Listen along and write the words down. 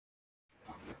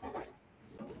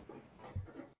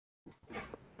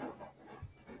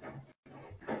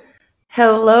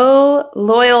Hello,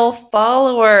 loyal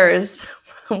followers.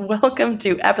 Welcome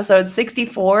to episode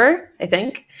 64, I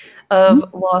think,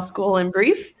 of Law School in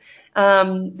Brief.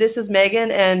 This is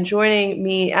Megan, and joining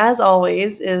me, as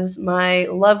always, is my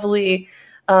lovely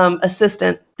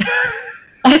assistant,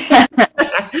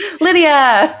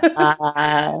 Lydia,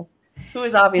 Uh, who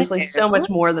is obviously so Hello. much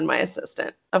more than my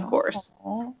assistant, of course.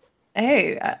 Aw.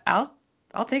 Hey, I'll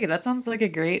take it. That sounds like a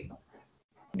great.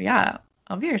 Yeah,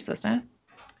 I'll be your assistant.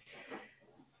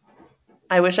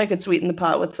 I wish I could sweeten the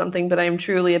pot with something, but I am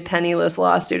truly a penniless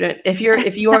law student. If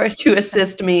you are to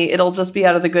assist me, it'll just be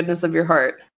out of the goodness of your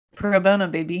heart. Pro bono,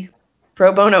 baby.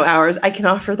 Pro bono hours, I can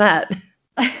offer that.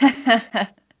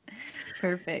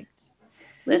 Perfect.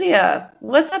 Lydia,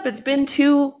 what's up? It's been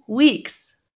 2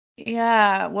 weeks.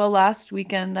 Yeah, well, last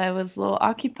weekend I was a little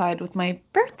occupied with my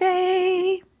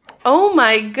birthday. Oh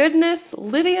my goodness,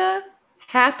 Lydia,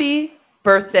 happy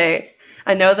birthday.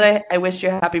 I know that I wished you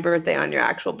a happy birthday on your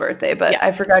actual birthday, but Yeah.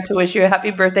 I forgot to wish you a happy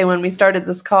birthday when we started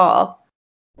this call.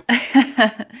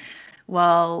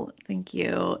 Well, thank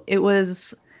you. It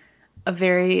was a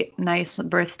very nice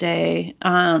birthday.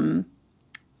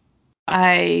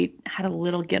 I had a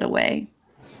little getaway.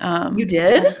 You At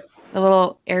did? a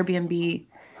little Airbnb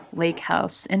lake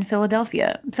house in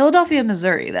Philadelphia,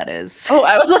 Missouri, that is. Oh,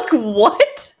 I was like,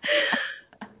 what?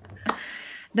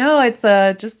 No, it's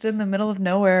just in the middle of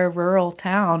nowhere, rural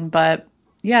town, but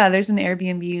yeah, there's an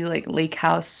Airbnb like lake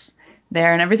house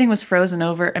there and everything was frozen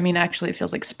over. I mean, actually it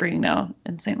feels like spring now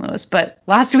in St. Louis, but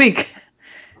last week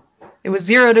it was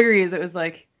 0 degrees. It was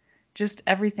like just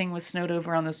everything was snowed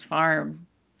over on this farm.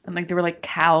 And like there were like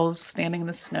cows standing in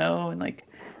the snow and like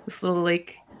this little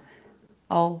lake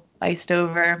all iced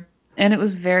over. And it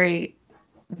was very,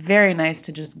 very nice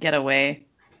to just get away.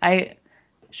 I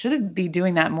should be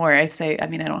doing that more. I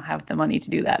mean, I don't have the money to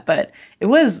do that, but it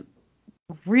was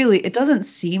really, it doesn't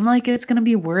seem like it's going to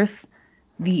be worth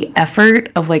the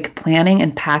effort of like planning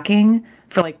and packing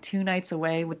for like 2 nights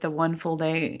away with the one full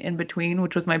day in between,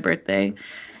 which was my birthday.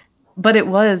 But it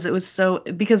was so,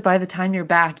 because by the time you're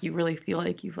back, you really feel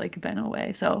like you've like been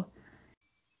away. So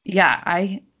yeah,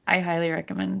 I highly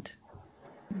recommend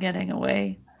getting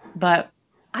away. But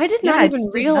I did yeah, not I even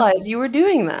just did realize nothing. you were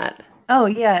doing that. Oh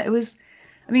yeah,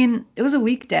 I mean, it was a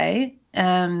weekday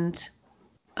and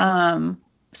um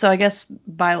so I guess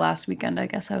by last weekend I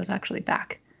guess I was actually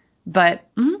back. But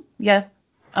yeah.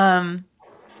 Um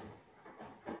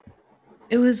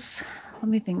it was let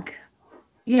me think.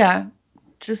 Yeah,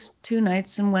 just 2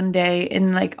 nights and one day.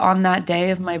 And like on that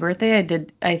day of my birthday,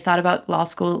 I thought about Law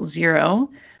School Zero,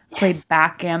 Yes. played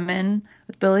backgammon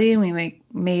with Billy, and we like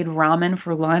made ramen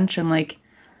for lunch and like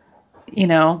you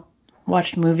know,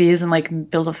 watched movies and like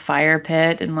built a fire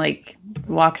pit and like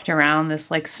walked around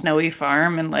this like snowy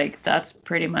farm and like that's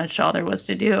pretty much all there was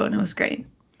to do and it was great.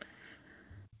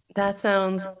 That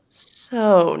sounds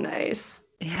so nice.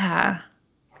 Yeah.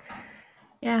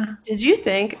 Yeah. Did you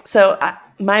think so?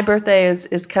 My birthday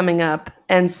is coming up,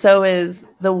 and so is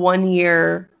the 1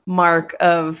 year mark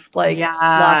of like Yeah.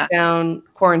 lockdown,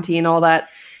 quarantine, all that.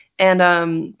 And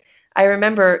I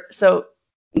remember so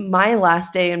my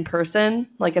last day in person,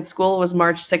 like at school, was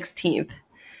March 16th.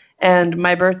 And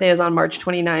my birthday is on March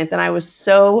 29th. And I was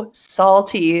so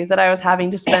salty that I was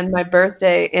having to spend my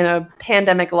birthday in a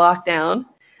pandemic lockdown.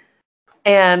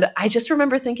 And I just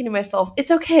remember thinking to myself,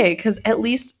 it's okay, because at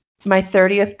least my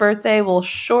 30th birthday will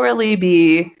surely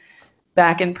be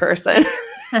back in person.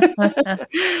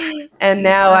 And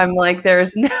now Yeah. I'm like,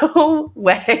 there's no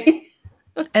way.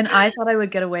 And I thought I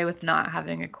would get away with not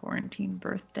having a quarantine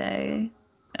birthday.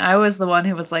 I was the one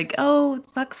who was like, "Oh, it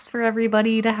sucks for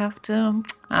everybody to have to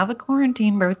have a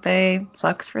quarantine birthday.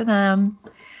 Sucks for them."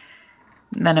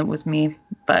 And then it was me,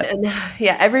 but And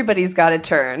yeah, everybody's got a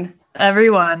turn.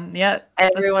 everyone, yeah,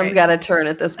 that's Everyone's right. got a turn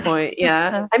at this point.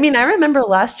 Yeah. I mean, I remember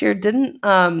last year didn't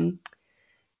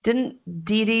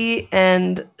Dee Dee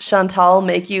and Chantal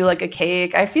make you like a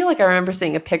cake? I feel like I remember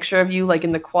seeing a picture of you like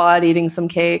in the quad eating some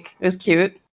cake. It was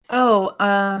cute. Oh,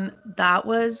 that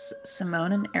was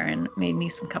Simone and Aaron made me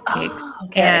some Oh, cupcakes.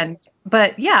 okay.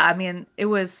 But yeah, I mean, it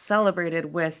was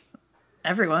celebrated with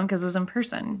everyone because it was in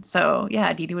person. So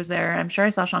yeah, Didi was there. I'm sure I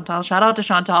saw Chantal. Shout out to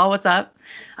Chantal. What's up?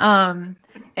 Um,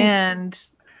 and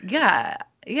yeah,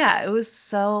 yeah, it was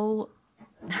so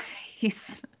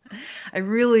nice. I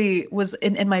really was,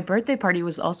 and my birthday party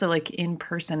was also like in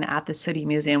person at the City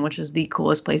Museum, which is the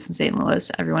coolest place in St. Louis.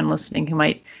 Everyone listening who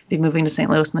might be moving to St.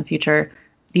 Louis in the future,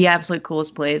 the absolute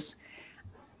coolest place.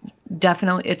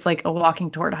 Definitely, it's like a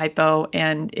walking toward hypo,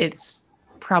 and it's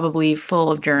probably full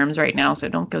of germs right now, so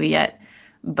don't go yet.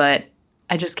 But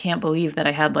I just can't believe that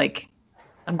I had like,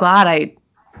 I'm glad I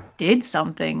did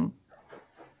something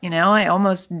I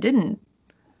almost didn't.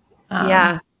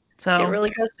 Yeah. It So really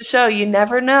goes to show you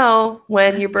never know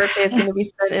when your birthday is going to be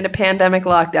spent in a pandemic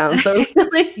lockdown. So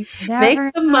really you make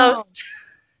never the know. most.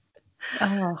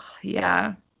 Oh,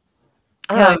 yeah.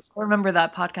 Yeah, I Um, still remember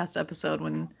that podcast episode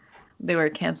when they were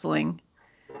canceling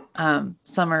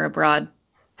summer abroad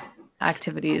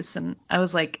activities. And I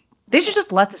was like, they should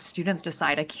just let the students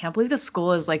decide. I can't believe the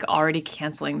school is like already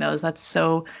canceling those. That's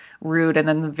so rude. And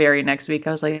then the very next week,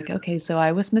 I was like, okay, so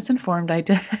I was misinformed. I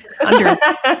did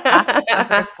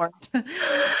underinformed.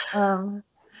 um,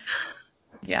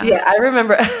 yeah. yeah, I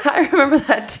remember. I remember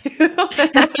that too.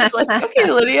 I was like, okay,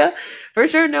 Lydia, for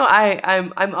sure. No,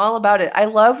 I'm all about it. I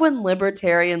love when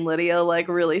libertarian Lydia like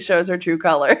really shows her true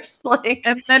colors. Like,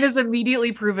 And then is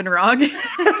immediately proven wrong. Even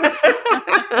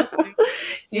fun.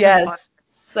 yes,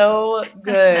 so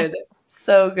good,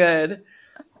 so good.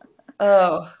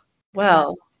 Oh,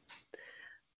 well.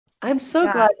 I'm so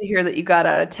Yeah. glad to hear that you got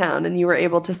out of town and you were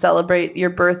able to celebrate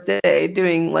your birthday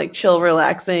doing like chill,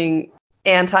 relaxing,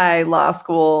 anti-law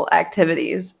school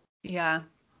activities. Yeah.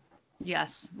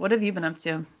 Yes. What have you been up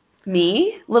to?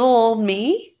 Me? Little old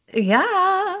me?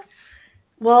 Yes.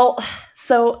 Well,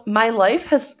 so my life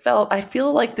has felt, I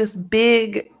feel like this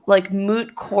big, like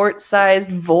moot court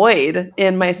sized void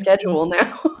in my schedule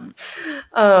now.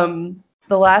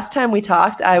 The last time we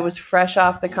talked, I was fresh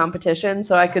off the competition,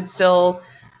 so I could still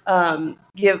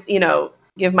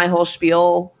give my whole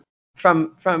spiel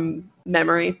from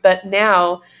memory. But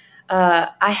now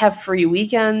I have free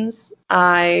weekends.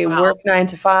 I Wow. work 9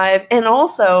 to 5, and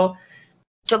also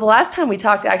so the last time we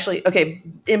talked, actually, okay,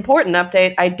 important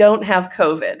update. I don't have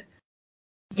COVID. So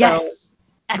Yes.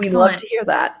 we love Excellent. to hear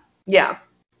that. Yeah.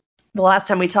 The last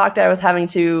time we talked, I was having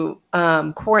to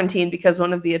quarantine because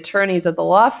one of the attorneys at the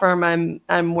law firm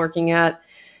I'm working at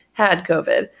had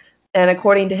COVID. And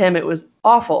according to him, it was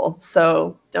awful.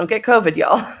 So don't get COVID,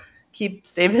 y'all.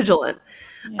 Stay vigilant.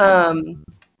 Yeah. Um,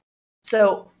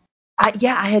 so I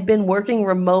had been working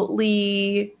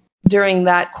remotely during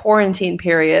that quarantine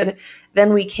period.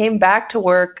 Then we came back to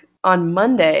work on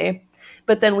Monday,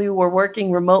 but then we were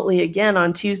working remotely again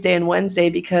on Tuesday and Wednesday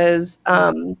because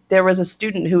there was a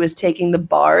student who was taking the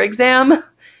bar exam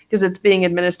because it's being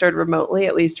administered remotely,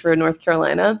 at least for North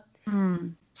Carolina.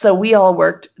 Mm. So we all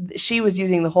worked. She was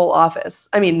using the whole office.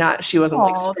 I mean, not she wasn't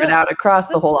like Oh, spread out across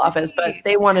the that's whole office, but great.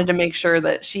 they wanted to make sure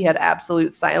that she had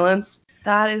absolute silence.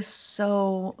 That is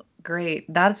so great.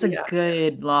 That's a Yeah.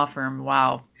 good law firm.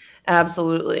 Wow.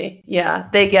 Absolutely. Yeah,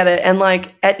 they get it. And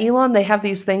like at Elon, they have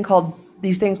these things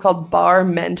called bar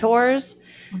mentors.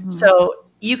 Mhm. So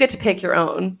you get to pick your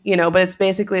own, but it's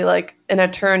basically like an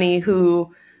attorney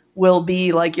who will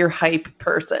be like your hype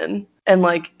person and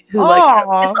like who like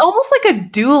it's Oh, almost like a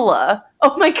doula.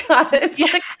 Oh my God. It's yeah.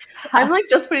 like I'm like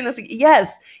just putting this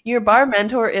yes, your bar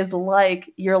mentor is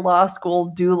like your law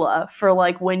school doula for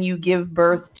like when you give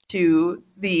birth to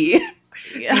the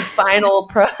Yeah. the final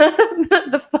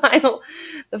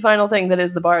the final thing that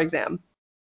is the bar exam.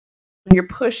 You're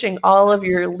pushing all of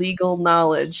your legal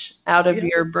knowledge out of Yeah.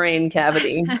 your brain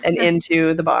cavity and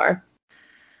into the bar.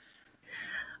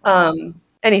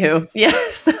 Anywho, yeah.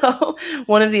 So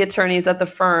one of the attorneys at the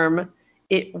firm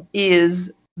it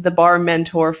is the bar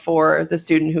mentor for the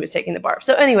student who is taking the bar.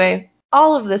 So anyway,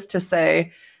 all of this to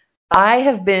say, I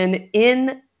have been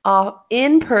in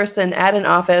person at an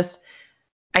office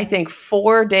I think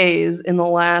 4 days in the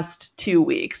last 2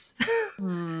 weeks,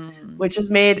 Hmm. which has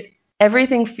made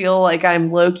everything feel like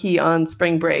I'm low key on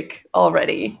spring break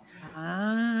already.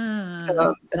 Ah.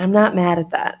 But I'm not mad at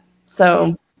that.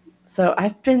 So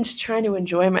I've been just trying to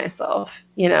enjoy myself.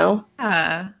 Yeah.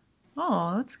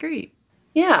 Oh, that's great.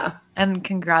 Yeah. And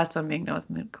congrats on being done with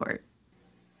Moot Court.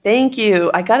 Thank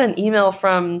you. I got an email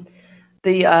from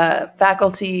the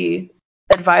faculty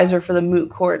advisor for the moot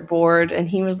court board, and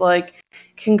he was like,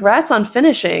 "Congrats on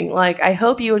finishing. Like, I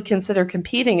hope you would consider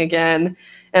competing again."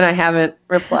 And I haven't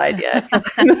replied yet because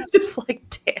I'm just like,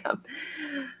 "Damn."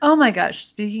 Oh my gosh,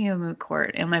 speaking of Moot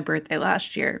Court and my birthday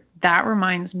last year, that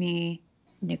reminds me,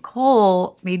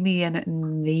 Nicole made me an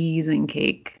amazing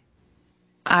cake.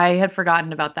 I had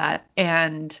forgotten about that,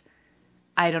 and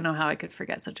I don't know how I could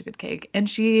forget such a good cake. And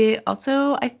she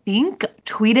also, I think,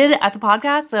 tweeted at the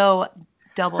podcast. So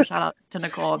double shout out to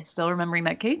Nicole. I'm still remembering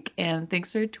that cake, and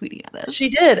thanks for tweeting at She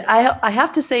us. did. I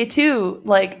have to say too,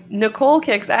 like Nicole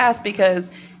kicks ass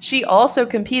because she also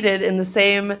competed in the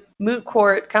same moot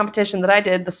court competition that I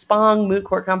did, the Spong moot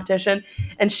court competition,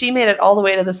 and she made it all the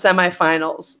way to the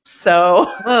semifinals. So,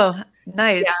 Whoa, yeah,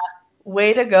 nice.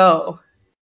 way to go.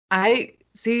 I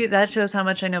see that shows how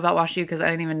much I know about WashU because I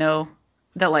didn't even know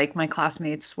that like my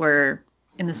classmates were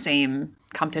in the same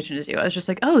competition as you. I was just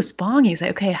like, oh, Spong. You say,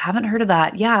 okay, I haven't heard of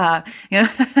that. Yeah.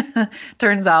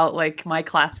 Turns out like my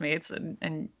classmates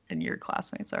and your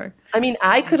classmates are. I mean,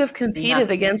 I could have competed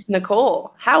against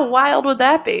Nicole. How wild would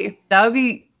that be? That would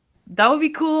be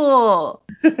cool.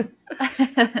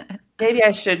 Maybe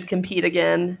I should compete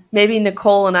again. Maybe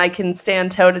Nicole and I can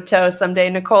stand toe to toe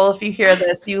someday. Nicole, if you hear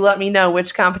this, you let me know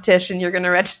which competition you're going to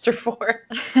register for.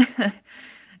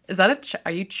 Is that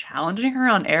are you challenging her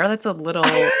on air? That's a little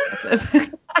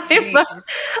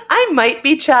I might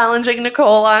be challenging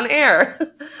Nicole on air.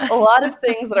 A lot of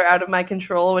things that are out of my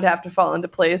control would have to fall into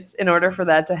place in order for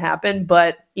that to happen.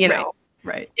 But,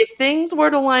 right. If things were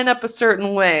to line up a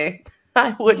certain way,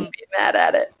 I wouldn't be mad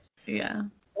at it. Yeah.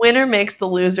 Winner makes the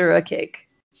loser a cake.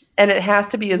 And it has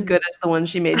to be as good as the one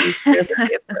she made you for your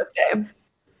 30th birthday.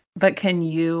 But can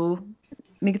you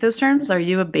make those terms? Are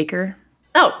you a baker?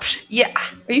 Oh, yeah.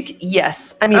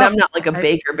 Yes. I mean, I'm not like a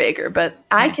baker, but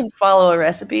I can follow a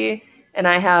recipe, and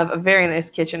I have a very nice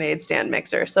KitchenAid stand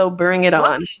mixer. So bring it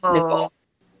on, Nicole.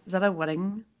 Is that a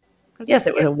wedding present? Yes,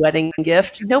 it was a wedding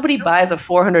gift. Nobody buys a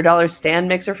 $400 stand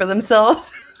mixer for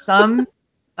themselves. Some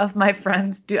of my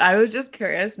friends do. I was just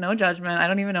curious. No judgment. I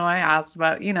don't even know why I asked,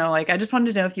 but like I just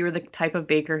wanted to know if you were the type of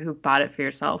baker who bought it for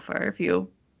yourself or if you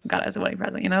got it as a wedding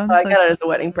present, I got it as a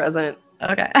wedding present.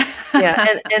 Okay.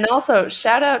 Yeah, and also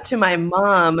shout out to my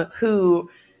mom who,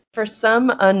 for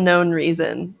some unknown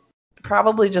reason,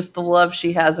 probably just the love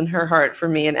she has in her heart for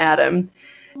me and Adam,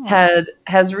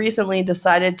 has recently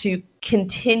decided to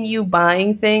continue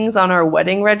buying things on our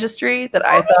wedding registry that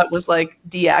I thought was like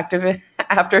deactivated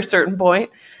after a certain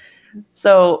point.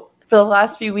 So for the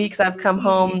last few weeks, I've come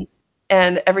home,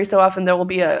 and every so often there will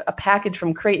be a package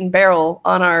from Crate and Barrel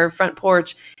on our front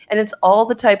porch, and it's all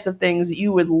the types of things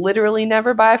you would literally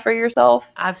never buy for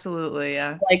yourself. Absolutely,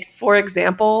 yeah. Like, for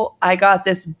example, I got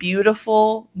this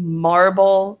beautiful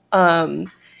marble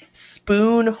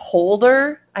spoon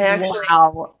holder.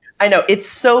 Wow. I know, it's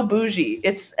so bougie.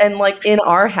 And like in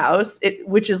our house,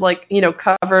 which is like,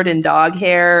 covered in dog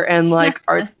hair and like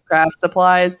arts and craft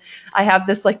supplies, I have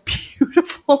this like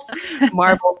beautiful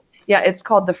marble. Yeah, it's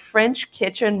called the French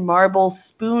Kitchen Marble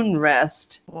Spoon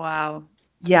Rest. Wow.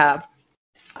 Yeah.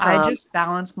 I just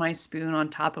balance my spoon on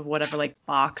top of whatever like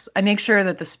box. I make sure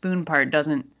that the spoon part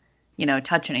doesn't,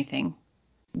 touch anything.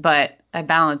 But I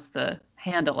balance the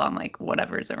handle on like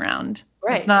whatever's around.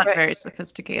 Right, It's not right. very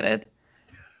sophisticated.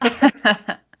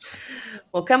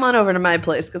 Well, come on over to my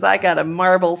place because I got a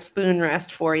marble spoon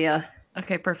rest for you.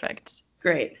 Okay, perfect.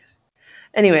 Great.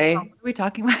 Anyway, What are we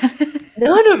talking about?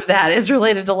 none of that is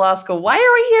related to law school. Why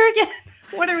are we here again?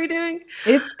 What are we doing?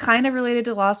 It's kind of related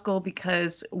to law school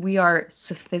because we are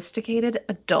sophisticated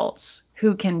adults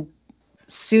who can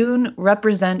soon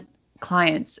represent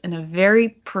clients in a very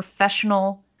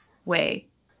professional way.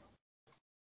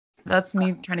 That's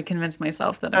me trying to convince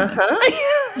myself that I'm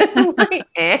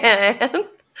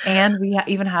and we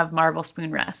even have marble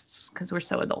spoon rests because we're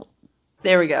so adult.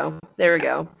 There we go. There we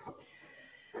go.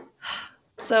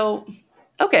 So,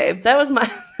 okay, that was my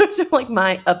like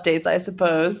my updates, I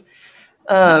suppose.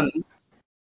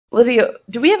 Lydia,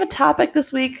 do we have a topic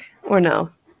this week or no?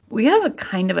 We have a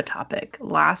kind of a topic.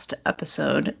 Last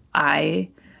episode, I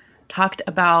talked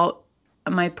about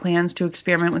my plans to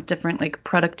experiment with different like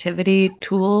productivity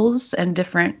tools and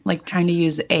different like trying to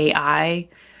use AI,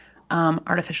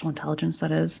 artificial intelligence,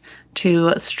 that is,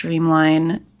 to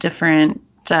streamline different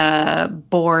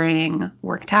boring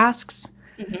work tasks.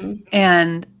 Mm-hmm.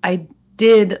 And I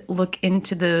did look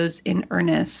into those in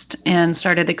earnest and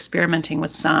started experimenting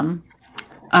with some.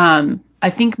 I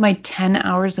think my 10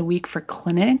 hours a week for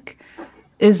clinic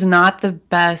is not the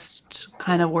best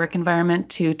kind of work environment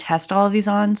to test all of these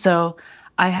on. So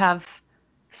I have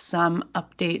some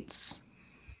updates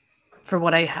for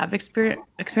what I have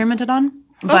experimented on.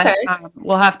 But Okay.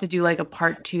 we'll have to do like a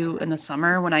part 2 in the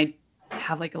summer when I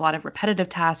have like a lot of repetitive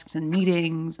tasks and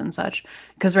meetings and such.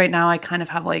 Because right now I kind of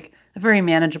have like a very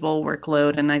manageable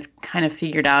workload, and I've kind of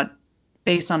figured out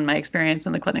based on my experience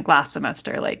in the clinic last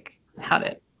semester, like how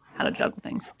to juggle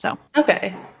things. So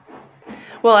Okay.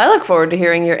 Well, I look forward to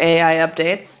hearing your AI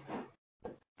updates.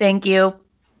 thank you.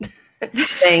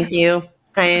 Thank you.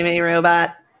 I am a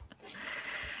robot.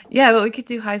 Yeah, but we could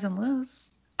do highs and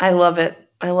lows. I love it.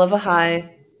 I love a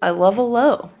high. I love a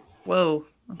low. Whoa.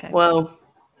 Okay. Whoa.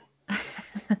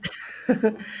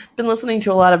 Been listening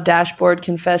to a lot of Dashboard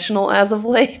Confessional as of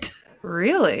late.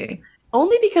 Really?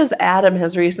 Only because Adam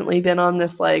has recently been on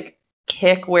this like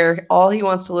kick where all he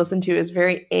wants to listen to is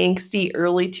very angsty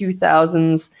early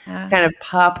 2000s kind of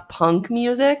pop punk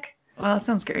music. Well, that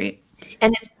sounds great.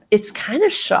 And it's kind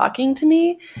of shocking to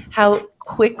me how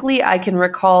quickly I can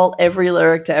recall every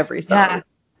lyric to every song. Yeah,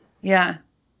 Yeah.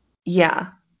 Yeah.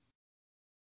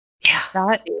 Yeah.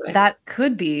 That Anyway, that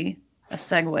could be a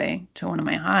segue to one of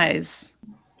my highs.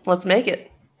 let's make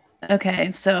it.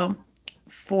 Okay, so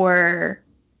for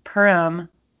Purim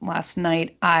last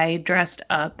night, I dressed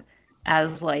up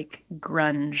as like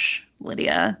grunge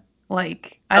Lydia.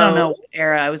 Like, I don't know Oh, what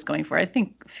era I was going for.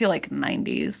 Feel like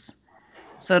 90s.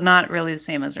 So not really the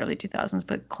same as early 2000s,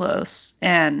 but close.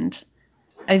 And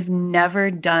I've never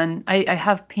done I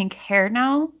have pink hair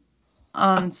now.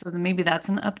 So then maybe that's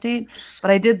an update.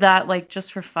 But I did that like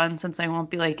just for fun since I won't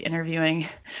be like interviewing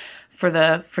for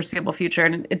the foreseeable future.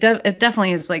 And it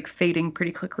definitely is like fading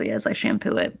pretty quickly as I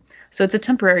shampoo it. So it's a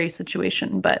temporary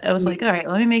situation. But I was like, all right,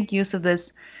 let me make use of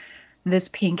this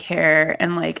pink hair.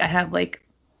 And like I have like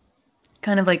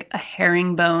kind of like a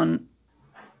herringbone,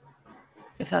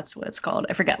 if that's what it's called.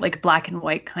 I forget, like black and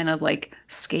white kind of like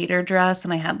skater dress.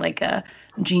 And I had like a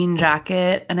jean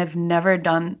jacket. And I've never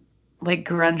done like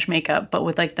grunge makeup, but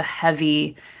with like the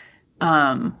heavy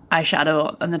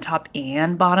eyeshadow on the top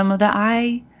and bottom of the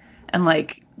eye and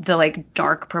like the like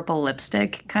dark purple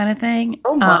lipstick kind of thing.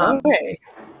 oh my.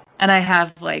 And I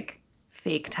have like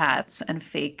fake tats and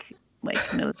fake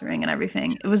like nose ring and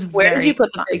everything. It was Where did you very put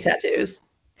the fun. fake tattoos?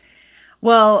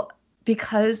 Well,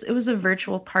 because it was a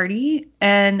virtual party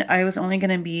and I was only going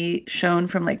to be shown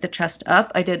from like the chest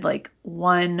up, I did like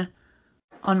one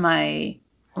on my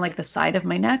on like the side of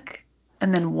my neck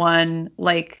and then one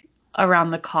like around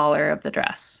the collar of the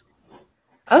dress.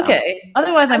 So Okay.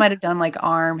 otherwise, I might have done like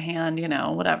arm, hand,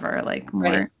 whatever, like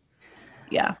Right. more.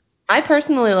 Yeah. I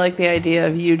personally like the idea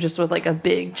of you just with like a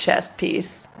big chest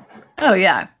piece. Oh,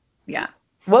 yeah. Yeah.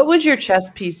 What would your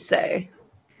chest piece say?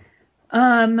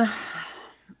 Um,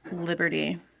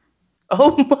 Liberty.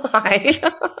 Oh my.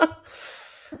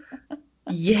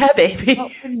 Yeah, baby.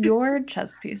 What would your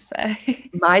chess piece say?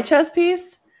 My chest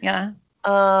piece? Yeah.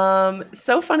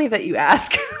 So funny that you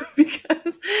ask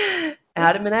because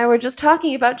Adam and I were just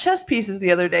talking about chess pieces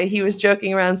the other day. He was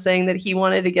joking around saying that he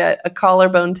wanted to get a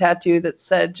collarbone tattoo that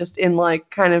said just in like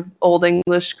kind of old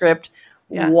English script,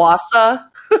 Yeah. Wausau,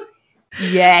 which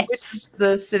is Yes.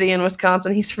 the city in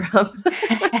Wisconsin he's from.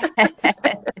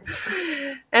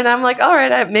 And I'm like, all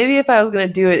right, maybe if I was gonna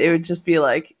do it, it would just be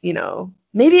like,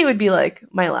 maybe it would be like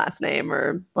my last name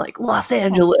or like Los Oh.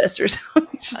 Angeles or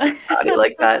something, just naughty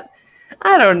like that.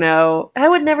 I don't know. I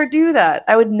would never do that.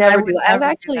 I would I never do would that.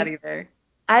 never do that either.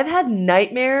 I've had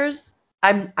nightmares.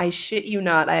 I shit you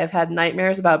not. I have had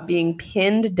nightmares about being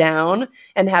pinned down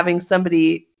and having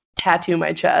somebody tattoo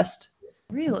my chest.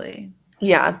 Really?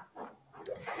 Yeah.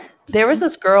 There was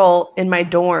this girl in my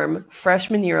dorm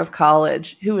freshman year of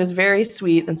college who was very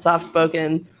sweet and soft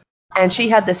spoken. And she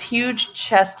had this huge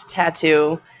chest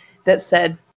tattoo that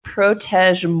said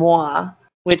protège moi,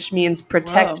 which means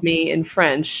protect Whoa. me in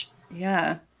French.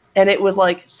 Yeah. And it was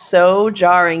like so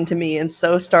jarring to me and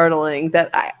so startling that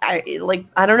I like,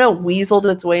 I don't know,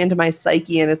 weaseled its way into my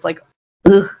psyche. And it's like,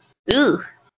 ugh, ugh.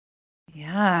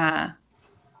 Yeah.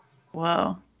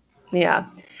 Whoa. Yeah.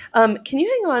 Can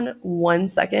you hang on 1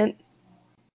 second?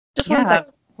 Just one Yeah, second.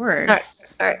 of All right.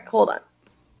 course. All right. Hold on.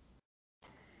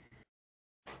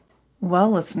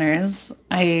 Well, listeners,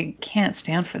 I can't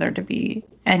stand for there to be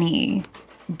any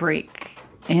break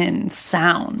in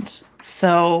sound.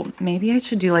 So maybe I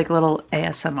should do like a little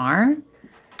ASMR.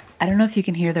 I don't know if you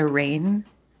can hear the rain,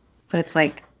 but it's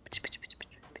like,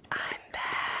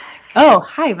 oh,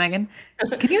 hi, Megan.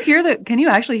 Can you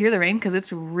actually hear the rain? Because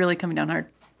it's really coming down hard.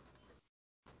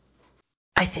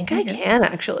 I think Can I you hear it? can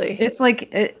actually. It's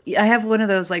like, I have one of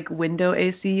those like window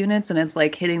AC units and it's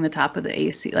like hitting the top of the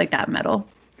AC, like that metal.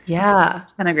 Yeah.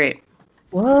 It's kind of great.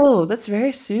 Whoa, that's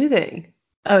very soothing.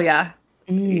 Oh, yeah.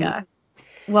 Mm. Yeah.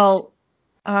 Well,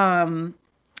 um,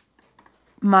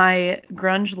 my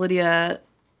grunge Lydia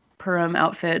Purim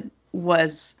outfit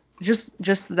was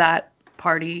just that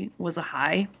party was a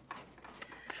high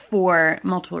for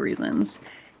multiple reasons.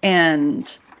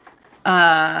 And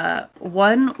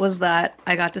one was that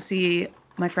I got to see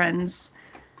my friends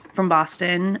from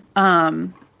Boston,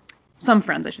 some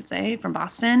friends I should say from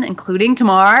Boston, including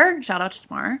Tamar. Shout out to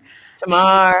Tamar. She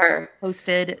Tamar.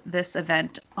 hosted this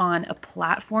event on a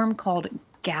platform called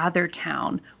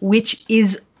GatherTown, which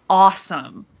is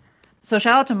awesome. So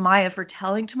shout out to Maya for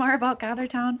telling Tamara about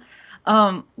GatherTown.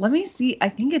 Let me see. I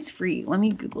think it's free. Let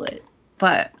me Google it.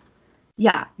 But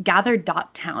yeah,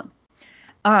 gather.town.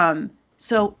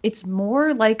 So it's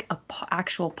more like a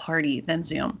actual party than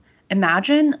Zoom.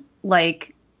 Imagine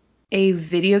like a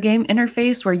video game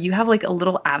interface where you have like a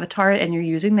little avatar and you're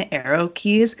using the arrow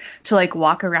keys to like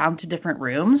walk around to different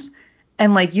rooms.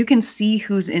 and like you can see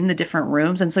who's in the different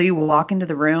rooms, and so you walk into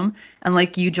the room and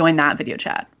like you join that video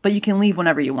chat, but you can leave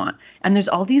whenever you want. And there's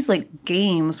all these like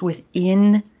games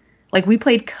within, like we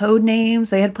played Code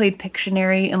Names, they had played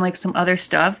Pictionary and like some other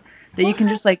stuff that you can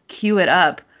What? just like queue it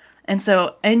up. And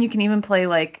so, and you can even play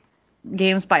like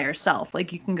games by yourself.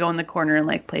 Like you can go in the corner and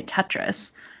like play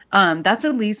Tetris. That's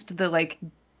at least the like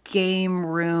game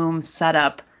room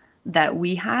setup that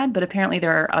we had, but apparently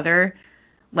there are other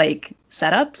like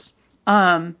setups.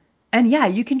 Um, and yeah,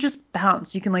 you can just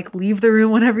bounce. You can like leave the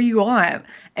room whenever you want. Hmm.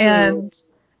 And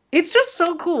it's just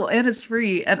so cool and it's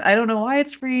free. And I don't know why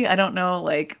it's free. I don't know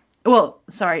like well,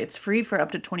 sorry, it's free for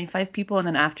up to 25 people and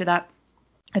then after that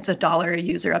it's $1 a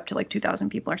user up to like 2,000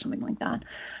 people or something like that.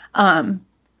 Um,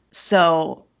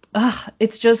 so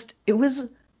it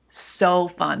was so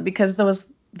fun because there was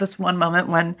this one moment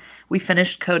when we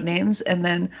finished Code Names and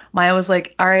then Maya was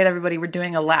like, all right, everybody, we're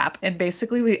doing a lap. And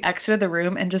basically we exited the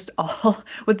room and just all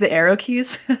with the arrow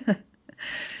keys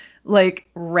like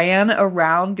ran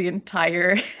around the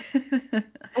entire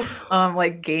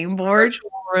like game board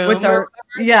Virtual with room or our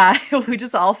yeah, we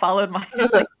just all followed Maya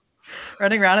whatever. like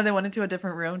running around and then went into a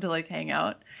different room to like hang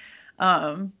out.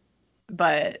 Um,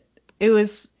 but it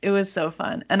was so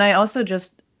fun. And I also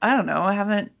just I don't know, I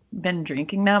haven't been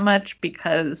drinking that much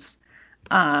because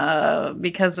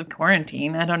of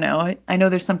quarantine. I don't know. I know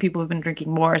there's some people who've been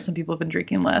drinking more, some people have been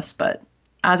drinking less, but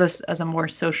as a more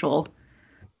social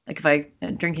like if I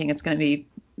drinking it's going to be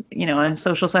in a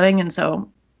social setting and so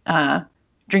uh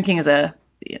drinking is a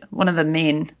one of the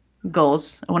main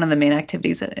goals, one of the main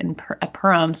activities at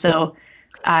Purim. So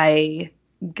I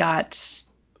got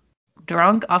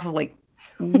drunk off of like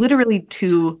literally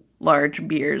two large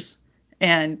beers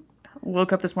and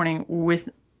woke up this morning with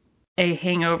a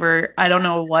hangover. I don't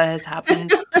know what has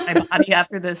happened to my body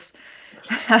after this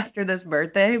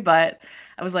birthday, but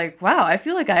I was like, wow, I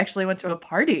feel like I actually went to a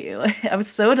party. Like, I was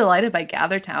so delighted by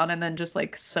GatherTown and then just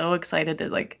like so excited to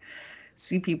like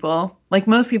see people. Like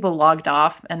most people logged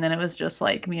off and then it was just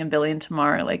like me and Billy and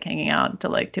Tamar like hanging out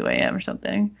until like 2 a.m. or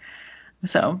something.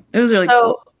 So it was really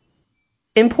cool. So,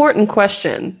 important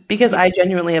question because Yeah. I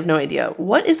genuinely have no idea.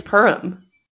 What is Purim?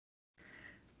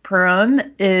 Purim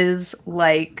is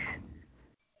like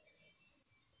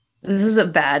this is a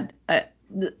bad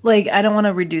like I don't want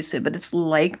to reduce it, but it's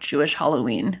like Jewish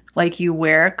Halloween. Like you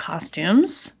wear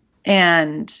costumes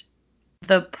and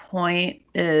the point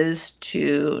is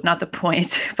to not the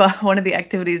point, but one of the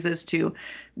activities is to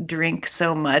drink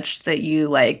so much that you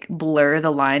like blur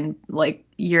the line, like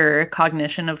your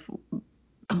cognition of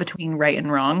between right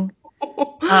and wrong.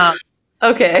 Um,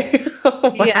 Okay.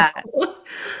 Oh, yeah, wow.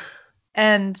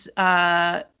 and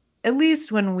at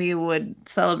least when we would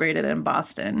celebrate it in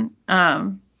Boston,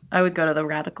 I would go to the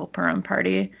Radical Purim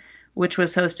Party, which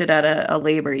was hosted at a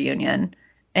labor union,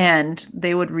 and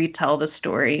they would retell the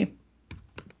story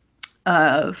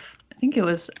of I think it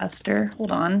was Esther,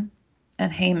 hold on,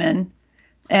 and Haman.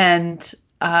 And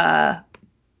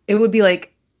it would be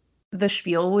like the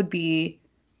spiel would be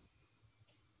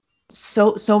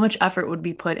so much effort would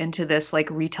be put into this like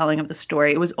retelling of the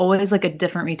story. It was always like a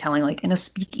different retelling, like in a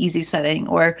speakeasy setting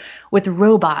or with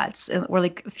robots or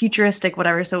like futuristic,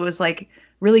 whatever. So it was like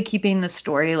really keeping the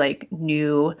story like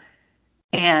new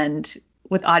and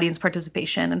with audience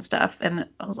participation and stuff. And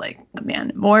I was like,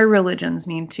 man, more religions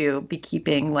need to be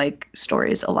keeping like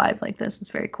stories alive like this.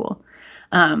 It's very cool.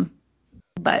 Um,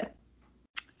 but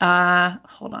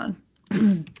hold on.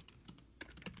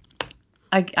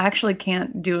 I actually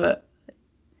can't do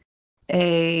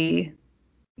a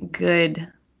good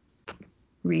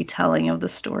retelling of the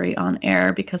story on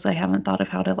air because I haven't thought of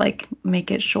how to like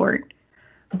make it short.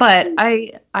 But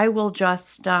I will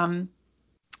just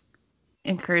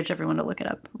encourage everyone to look it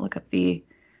up. Look up the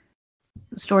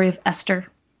story of Esther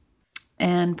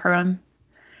and Purim.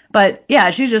 But yeah,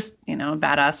 she's just, a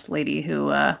badass lady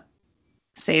who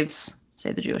save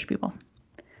the Jewish people.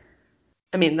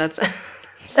 I mean, that's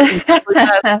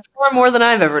far more than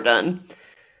I've ever done.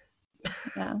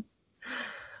 Yeah.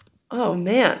 Oh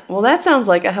man. Well, that sounds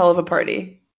like a hell of a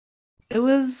party. It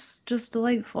was just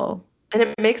delightful. And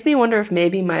it makes me wonder if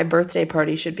maybe my birthday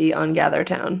party should be on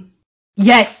GatherTown.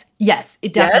 Yes, yes,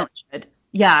 it Yes? definitely should.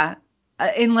 Yeah.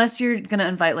 Unless you're gonna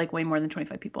invite like way more than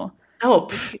 25 people. Oh,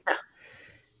 no.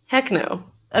 Heck no.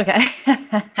 Okay.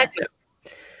 Heck no.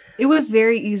 It was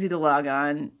very easy to log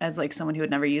on as like someone who had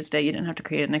never used it. You didn't have to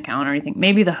create an account or anything.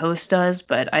 Maybe the host does,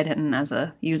 but I didn't as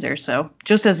a user. So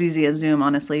just as easy as Zoom,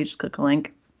 honestly. You just click a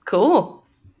link. Cool.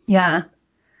 Yeah.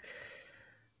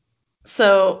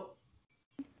 So,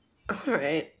 all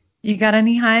right. You got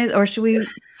any highs or should we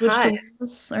switch to Hi.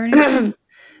 lows or anything?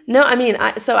 No, I mean,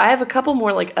 so I have a couple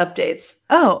more like updates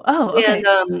Okay.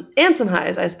 and some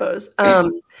highs, I suppose.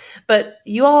 But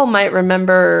you all might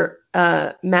remember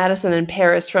Madison and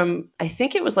Paris from, I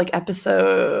think it was like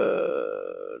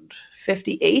episode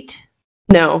 58.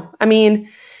 No, I mean,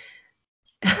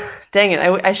 dang it,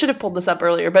 I should have pulled this up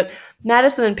earlier, but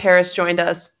Madison and Paris joined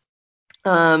us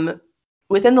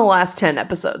within the last 10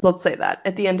 episodes, let's say that,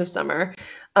 at the end of summer.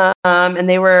 And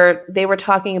they were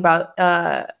talking about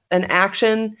an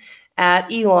action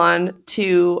at Elon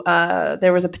to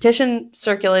there was a petition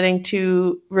circulating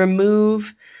to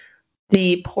remove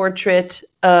the portrait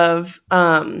of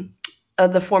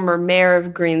the former mayor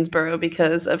of Greensboro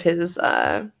because of his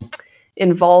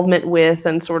involvement with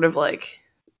and sort of like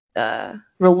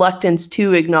reluctance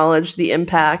to acknowledge the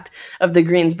impact of the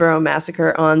Greensboro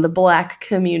massacre on the Black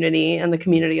community and the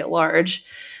community at large.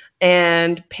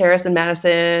 And Paris and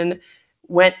Madison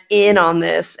went in on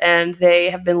this, and they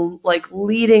have been like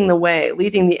leading the way,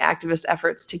 leading the activist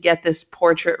efforts to get this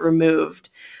portrait removed.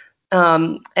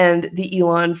 And the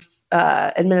Elon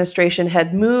administration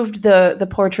had moved the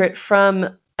portrait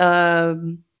from a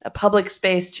public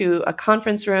space to a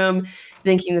conference room,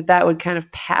 thinking that that would kind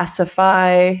of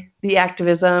pacify the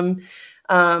activism,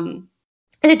 and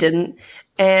it didn't.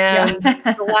 And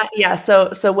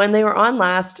so when they were on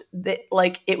last,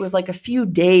 it was like a few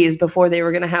days before they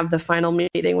were going to have the final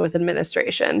meeting with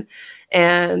administration.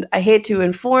 And I hate to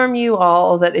inform you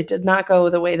all that it did not go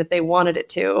the way that they wanted it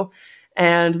to,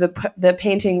 and the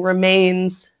painting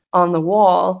remains on the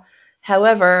wall.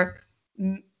 However,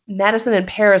 Madison and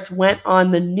Paris went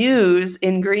on the news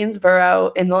in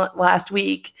Greensboro in the last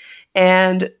week,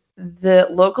 and the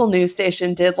local news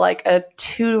station did like a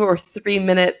 2 or 3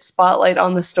 minute spotlight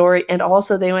on the story, and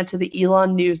also they went to the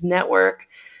Elon News Network,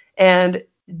 and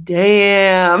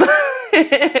damn,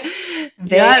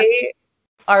 they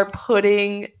are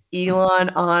putting Elon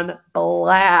on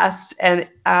blast, and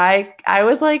I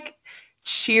was like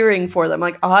cheering for them,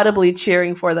 like audibly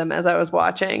cheering for them as I was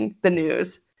watching the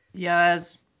news.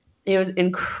 Yes. It was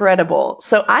incredible.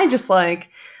 So I just like,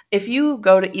 if you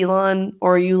go to Elon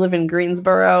or you live in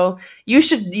Greensboro, you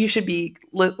should be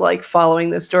like following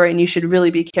this story, and you should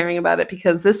really be caring about it,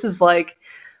 because this is like,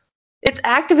 it's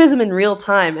activism in real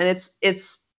time, and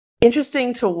it's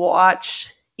interesting to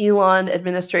watch Elon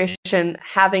administration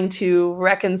having to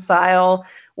reconcile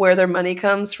where their money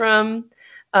comes from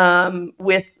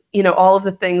with all of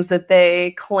the things that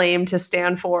they claim to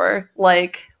stand for,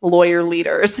 like lawyer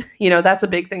leaders. That's a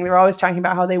big thing. They're always talking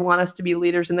about how they want us to be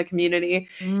leaders in the community.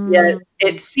 Yet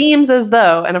it seems as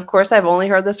though, and of course I've only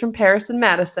heard this from Paris and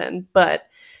Madison, but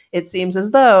it seems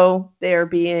as though they're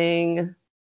being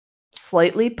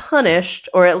slightly punished,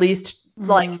 or at least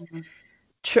like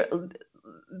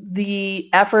the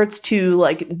efforts to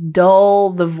like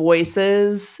dull the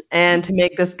voices and to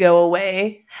make this go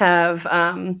away have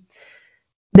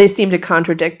they seem to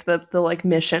contradict the like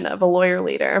mission of a lawyer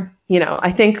leader.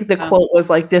 I think the quote was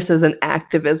like, "This is an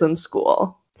activism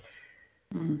school."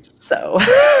 So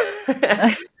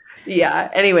yeah,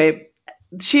 anyway,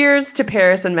 cheers to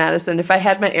Paris and Madison. If I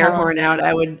had my air horn out,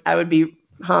 I would be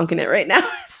honking it right now.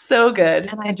 So good.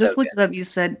 And I just looked it up. You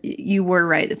said you were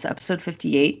right. It's episode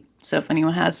 58. So if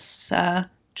anyone has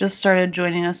just started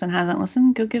joining us and hasn't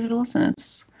listened, go give it a listen.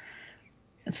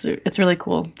 It's really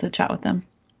cool to chat with them.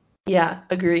 Yeah,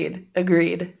 agreed.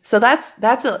 So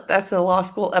that's a law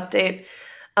school update.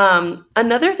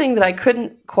 Another thing that I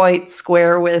couldn't quite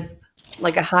square with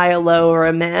like a high, a low, or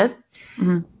a meh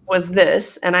was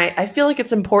this, and I feel like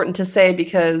it's important to say,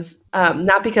 because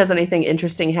not because anything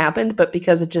interesting happened, but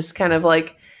because it just kind of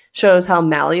like shows how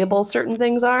malleable certain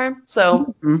things are.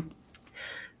 So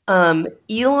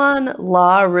Elon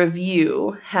Law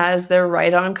Review has their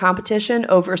write-on competition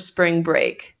over spring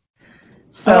break.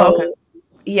 So okay.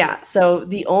 yeah, so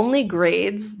the only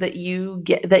grades that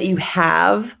you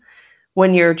have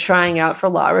when you're trying out for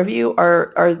law review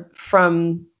are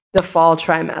from the fall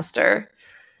trimester.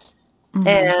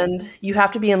 And you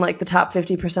have to be in like the top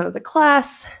 50% of the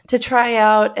class to try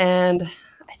out, and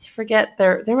I forget,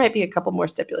 there might be a couple more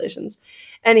stipulations.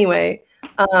 Anyway,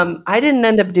 I didn't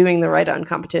end up doing the write-on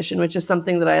competition, which is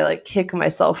something that I like kick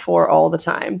myself for all the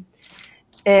time.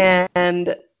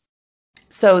 And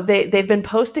so they've been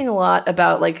posting a lot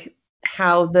about like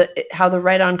how the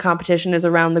write-on competition is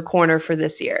around the corner for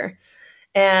this year.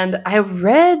 And I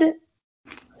read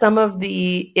some of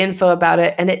the info about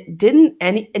it, and it didn't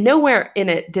nowhere in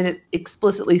it did it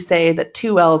explicitly say that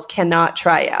 2Ls cannot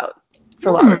try out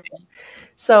for law review.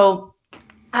 So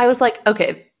I was like,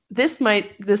 okay, this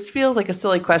feels like a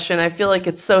silly question. I feel like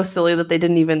it's so silly that they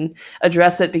didn't even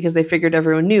address it because they figured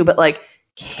everyone knew, but like,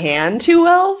 can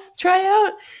 2Ls try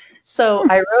out? So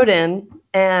I wrote in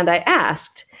and I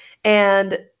asked,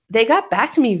 and they got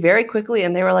back to me very quickly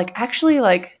and they were like, actually,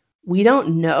 like, we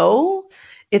don't know.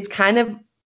 It's kind of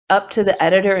up to the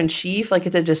editor in chief, like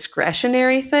it's a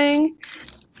discretionary thing.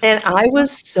 And I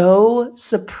was so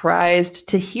surprised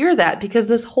to hear that because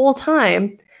this whole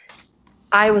time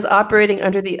I was operating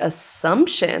under the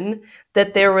assumption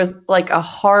that there was like a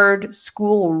hard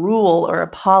school rule or a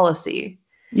policy.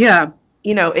 Yeah.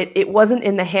 You know, it wasn't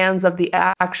in the hands of the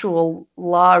actual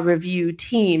law review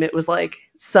team. It was like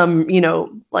some, you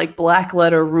know, like black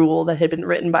letter rule that had been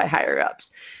written by higher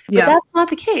ups. But Yeah. that's not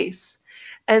the case.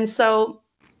 And so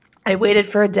I waited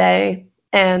for a day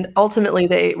and ultimately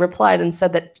they replied and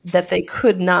said that they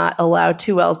could not allow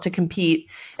 2Ls to compete.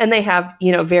 And they have,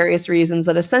 you know, various reasons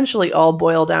that essentially all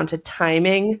boil down to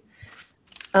timing.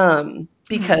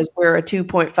 Because we're a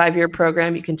 2.5-year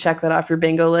program, you can check that off your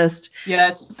bingo list.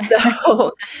 Yes.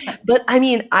 So, but I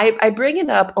mean, I bring it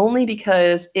up only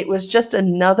because it was just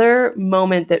another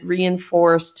moment that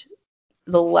reinforced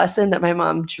the lesson that my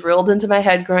mom drilled into my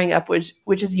head growing up, which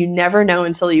is you never know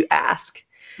until you ask.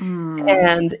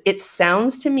 And it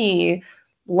sounds to me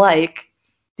like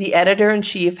the editor in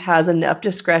chief has enough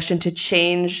discretion to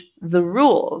change the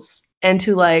rules and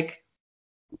to like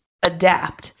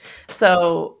adapt.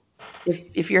 So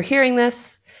if you're hearing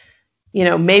this, you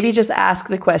know, maybe just ask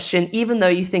the question, even though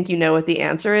you think you know what the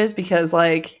answer is, because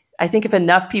like I think if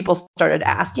enough people started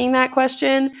asking that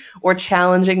question or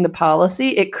challenging the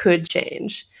policy, it could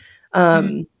change,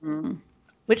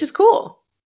 which is cool.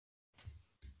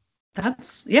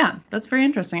 That's very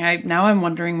interesting. I'm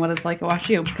wondering what it's like at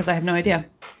WashU because I have no idea.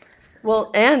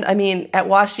 Well, and I mean, at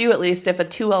WashU, at least, if a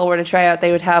 2L were to try out,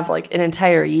 they would have like an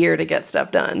entire year to get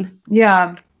stuff done.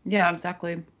 Yeah. Yeah,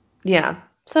 exactly. Yeah.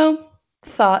 So,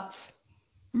 thoughts?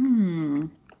 Any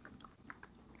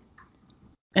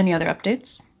other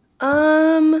updates?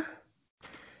 Um,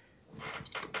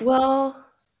 well,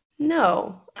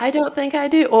 no, I don't think I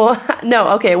do. Well, no,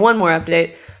 okay, one more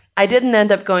update. I didn't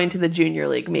end up going to the junior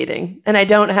league meeting, and I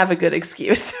don't have a good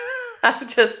excuse. I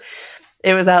just,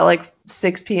 it was at like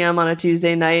 6 p.m. on a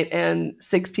Tuesday night, and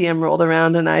 6 p.m. rolled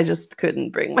around, and I just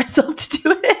couldn't bring myself to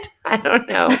do it. I don't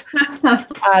know.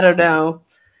 I don't know.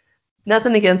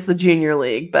 Nothing against the junior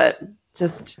league, but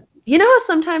just, you know,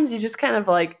 sometimes you just kind of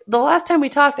like, the last time we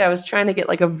talked, I was trying to get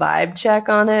like a vibe check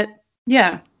on it.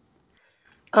 Yeah.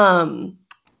 Um,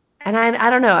 and I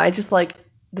don't know. I just like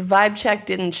the vibe check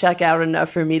didn't check out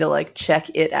enough for me to like check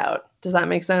it out. Does that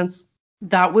make sense?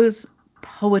 That was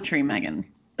poetry, Megan.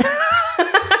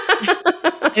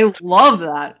 I love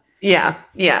that. Yeah,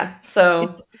 yeah.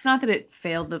 So It's not that it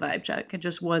failed the vibe check. It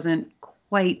just wasn't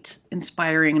quite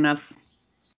inspiring enough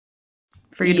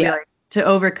for you to be yeah, like to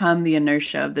overcome the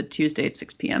inertia of the Tuesday at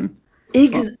 6 p.m.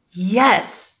 slot.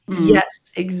 yes,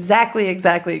 yes, exactly,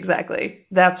 exactly, exactly.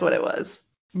 That's what it was.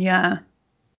 Yeah.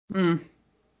 Mm.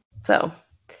 So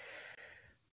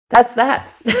that's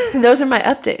that. Those are my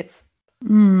updates.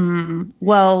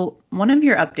 Well, one of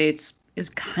your updates is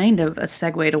kind of a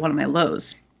segue to one of my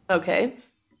lows. Okay.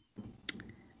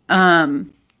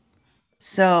 Um,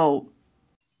 so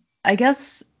I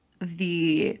guess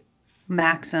the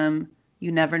maxim,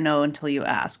 you never know until you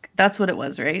ask. That's what it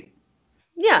was, right?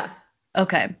 Yeah.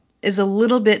 Okay. Is a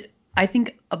little bit, I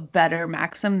think, a better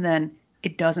maxim than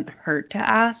it doesn't hurt to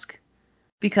ask.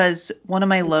 Because one of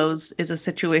my lows is a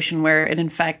situation where it, in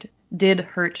fact, did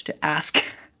hurt to ask.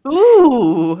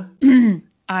 Ooh.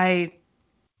 I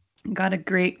got a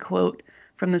great quote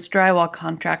from this drywall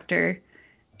contractor,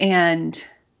 and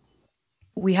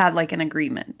we had like an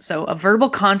agreement. So a verbal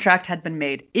contract had been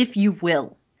made, if you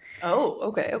will. Oh,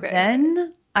 okay, okay.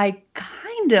 Then I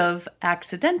kind of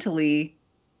accidentally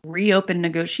reopened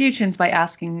negotiations by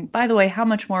asking, by the way, how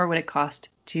much more would it cost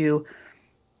to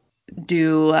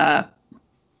do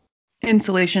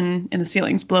insulation in the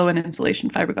ceilings, blow in insulation,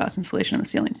 fiberglass insulation in the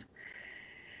ceilings?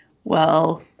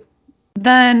 Well,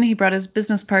 then he brought his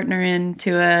business partner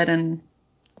into it, and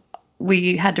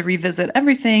we had to revisit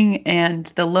everything. And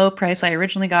the low price I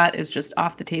originally got is just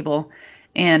off the table.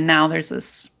 And now there's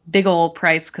this big old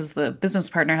price because the business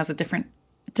partner has a different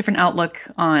outlook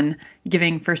on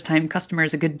giving first time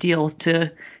customers a good deal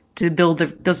to build the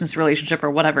business relationship or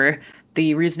whatever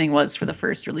the reasoning was for the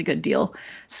first really good deal.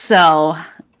 So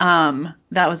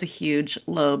that was a huge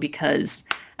low because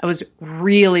I was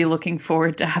really looking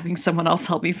forward to having someone else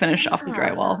help me finish off the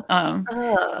drywall.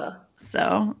 Uh,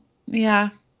 So yeah,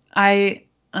 I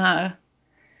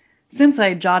since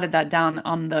I jotted that down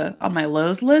on the on my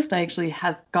lows list, I actually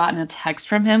have gotten a text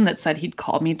from him that said he'd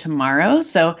call me tomorrow.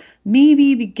 So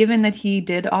maybe given that he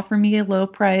did offer me a low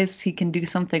price, he can do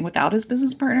something without his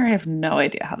business partner. I have no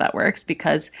idea how that works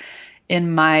because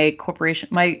in my corporation,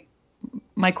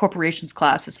 my corporations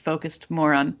class is focused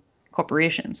more on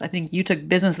corporations. I think you took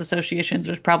business associations,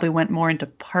 which probably went more into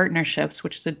partnerships,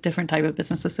 which is a different type of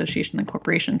business association than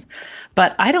corporations.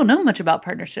 But I don't know much about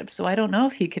partnerships, so I don't know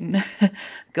if he can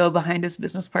go behind his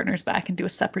business partner's back and do a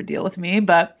separate deal with me.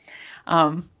 But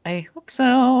I hope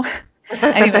so.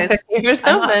 Anyways, Here's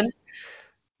I'm not, hoping.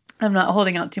 I'm not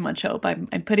holding out too much hope. I'm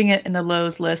putting it in the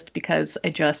lows list because I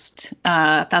just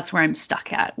that's where I'm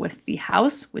stuck at with the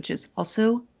house, which is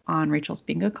also on Rachel's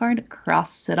bingo card.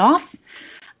 Cross it off.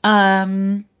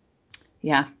 Um,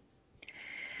 yeah.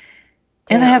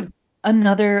 And I have Damn.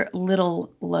 another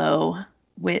little low,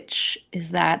 which is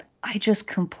that I just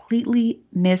completely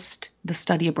missed the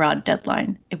study abroad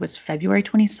deadline. It was February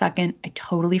 22nd. I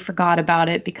totally forgot about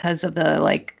it because of the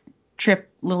like trip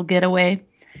little getaway.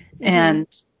 Hmm. And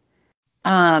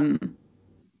um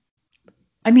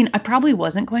I mean, I probably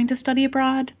wasn't going to study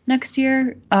abroad next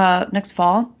year, next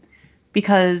fall,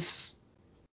 because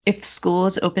if school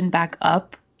is open back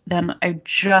up, then I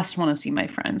just want to see my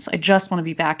friends. I just want to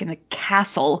be back in the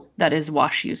castle that is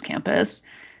WashU's campus.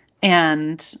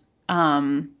 And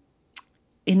um,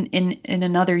 in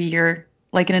another year,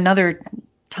 like in another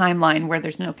timeline where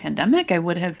there's no pandemic, I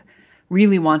would have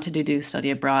really wanted to do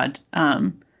study abroad.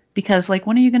 Because like,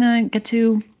 when are you gonna get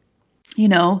to, you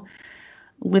know,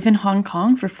 live in Hong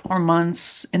Kong for 4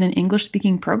 months in an English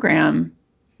speaking program?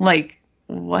 Like,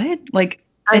 what? Like,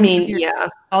 I and when mean, your yeah.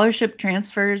 scholarship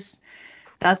transfers,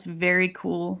 that's very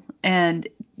cool. And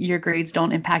your grades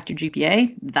don't impact your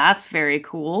GPA. That's very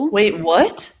cool. Wait,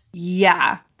 what?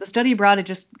 Yeah. The study abroad, it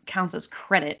just counts as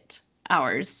credit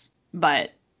hours,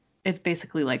 but it's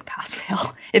basically like pass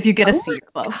fail if you get a Oh C my or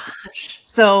above. gosh.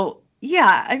 So,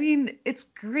 yeah, I mean, it's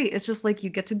great. It's just like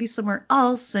you get to be somewhere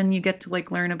else and you get to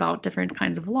like learn about different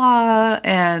kinds of law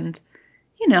and,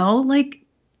 like,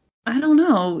 I don't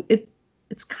know,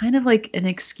 it's kind of like an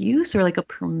excuse or like a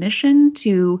permission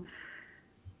to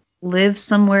live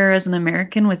somewhere as an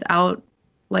American without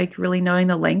like really knowing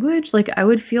the language. Like, I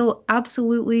would feel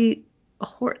absolutely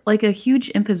like a huge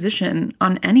imposition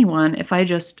on anyone if I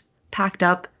just packed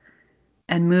up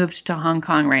and moved to Hong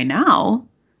Kong right now,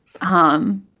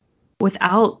 um,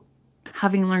 without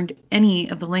having learned any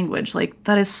of the language. Like,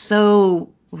 that is so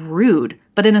rude.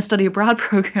 But in a study abroad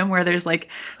program where there's like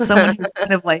someone who's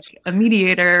kind of like a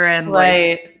mediator and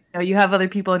like, Right. you have other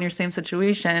people in your same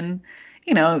situation,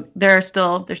 there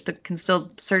can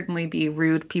still certainly be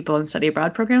rude people in study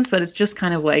abroad programs, but it's just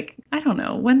kind of like, I don't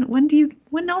know,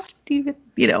 when else do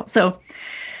so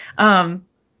um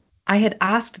I had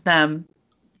asked them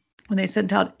when they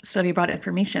sent out study abroad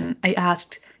information. I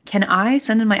asked, can I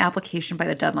send in my application by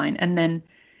the deadline and then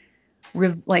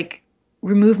like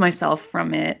remove myself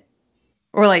from it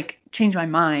or like change my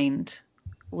mind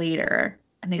later?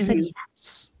 And they said Mhm.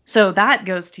 yes. So that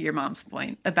goes to your mom's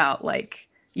point about like,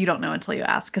 you don't know until you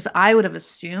ask. Because I would have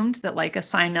assumed that like a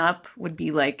sign up would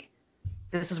be like,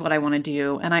 this is what I want to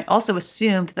do. And I also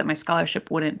assumed that my scholarship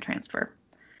wouldn't transfer,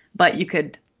 but you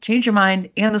could change your mind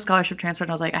and the scholarship transferred.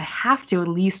 And I was like, I have to at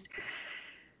least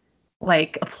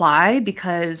like apply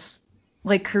because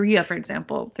like Korea, for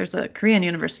example, there's a Korean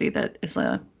university that is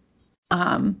a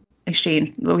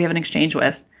exchange that we have an exchange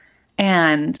with.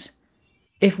 And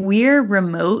if we're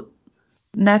remote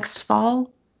next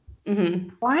fall,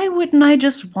 Mhm. why wouldn't I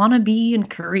just want to be in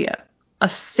Korea? A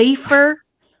safer,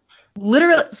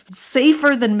 literally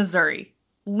safer than Missouri.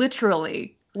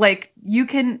 Literally. Like you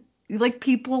can like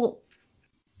people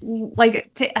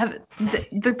like to have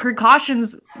the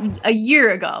precautions a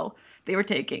year ago they were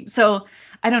taking. So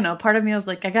I don't know. Part of me was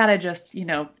like, I gotta just,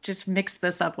 just mix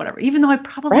this up, whatever. Even though I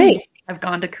probably Right. have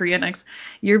gone to Korea next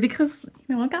year because,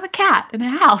 I got a cat and a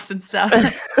house and stuff,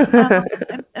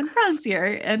 and friends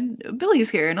here and Billy's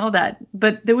here and all that.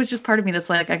 But there was just part of me that's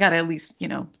like, I gotta at least,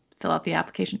 fill out the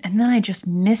application. And then I just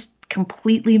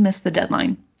completely missed the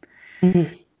deadline.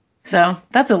 Mhm. So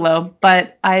that's a low,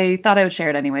 but I thought I would share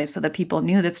it anyway so that people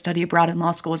knew that study abroad in law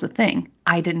school was a thing.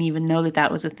 I didn't even know that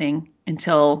that was a thing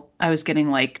until I was getting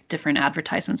like different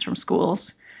advertisements from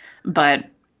schools. But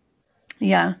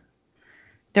yeah,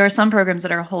 there are some programs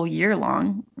that are a whole year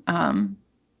long.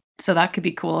 So that could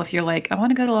be cool if you're like, I want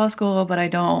to go to law school, but I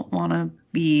don't want to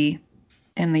be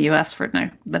in the US for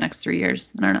the next 3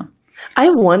 years. I don't know.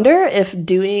 I wonder if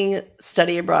doing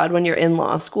study abroad when you're in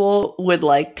law school would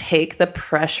like take the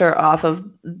pressure off of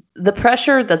the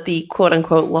pressure that the quote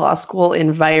unquote law school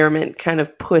environment kind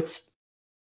of puts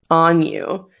on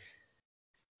you.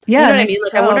 You Yeah, know what I maybe mean?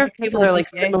 Like I so wonder if because of people the are like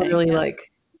GPA thing. similarly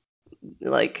Yeah.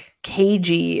 like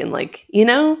cagey and like.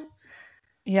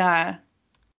 Yeah.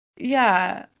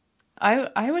 Yeah.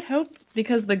 I would hope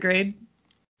because the grade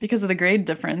because of the grade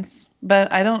difference.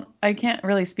 But I can't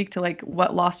really speak to like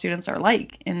what law students are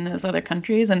like in those other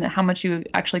countries and how much you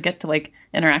actually get to like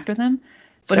interact with them.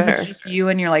 But if it's Sure. just you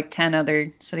and your like 10 other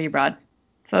study abroad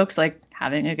folks like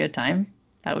having a good time,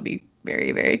 that would be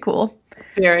very, very cool.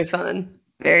 Very fun.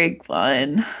 Very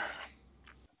fun.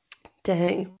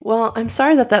 Dang. Well, I'm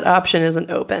sorry that that option isn't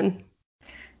open.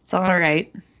 It's all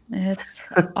right. It's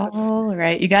all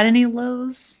right. You got any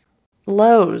lows?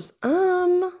 Lows.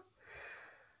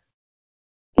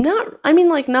 Not, I mean,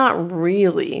 like, not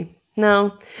really.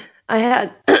 No, I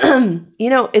had,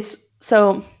 it's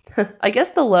so, I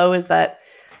guess the low is that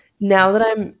now that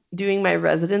I'm doing my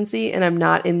residency and I'm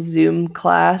not in Zoom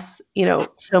class,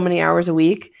 so many hours a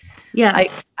week, Yeah.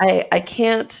 I, I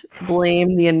can't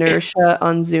blame the inertia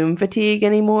on Zoom fatigue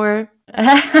anymore.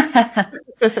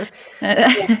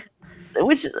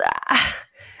 Which I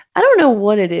don't know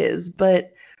what it is,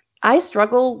 but I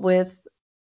struggle with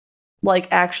like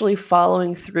actually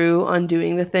following through on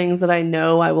doing the things that I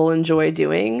know I will enjoy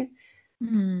doing.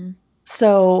 Hmm.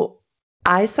 So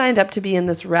I signed up to be in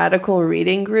this radical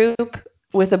reading group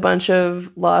with a bunch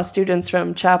of law students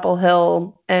from Chapel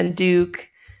Hill and Duke,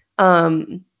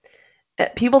 um,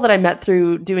 people that I met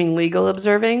through doing legal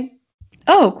observing.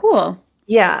 Oh, cool.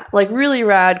 Yeah, like really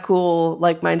rad, cool,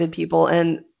 like-minded people.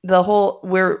 And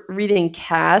we're reading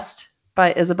Cast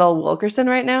by Isabel Wilkerson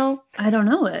right now. I don't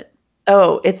know it.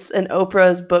 Oh, it's an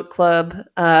Oprah's book club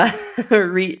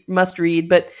must read,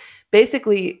 but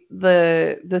basically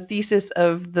the thesis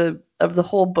of the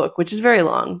whole book, which is very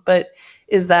long, but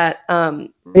is that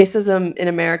racism in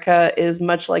America is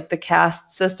much like the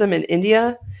caste system in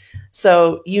India.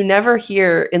 So you never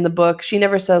hear in the book, she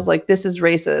never says like this is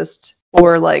racist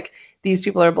or like these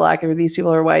people are black or these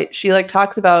people are white. She like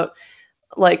talks about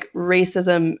like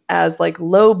racism as like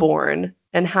lowborn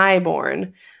and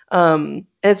highborn. And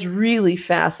it's really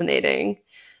fascinating.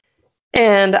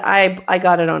 And I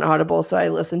got it on Audible, so I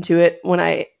listen to it when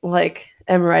I like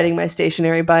am riding my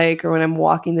stationary bike or when I'm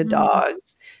walking the Mm.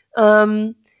 dogs.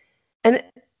 Um, and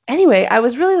anyway, I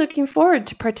was really looking forward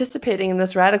to participating in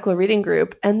this radical reading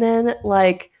group, and then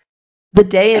like the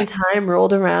day and time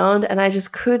rolled around, and I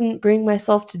just couldn't bring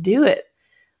myself to do it.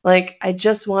 Like I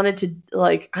just wanted to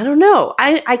like I don't know.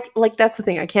 I like that's the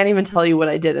thing. I can't even tell you what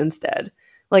I did instead.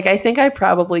 Like I think I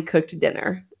probably cooked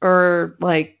dinner or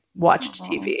like watched Oh.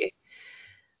 TV.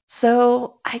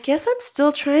 So, I guess I'm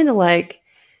still trying to like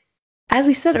as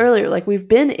we said earlier, like we've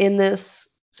been in this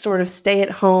sort of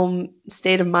stay-at-home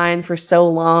state of mind for so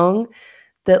long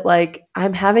that like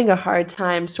I'm having a hard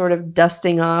time sort of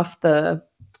dusting off the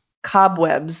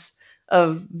cobwebs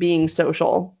of being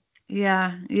social.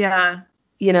 Yeah, yeah.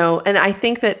 And I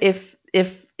think that if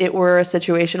it were a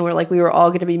situation where like we were all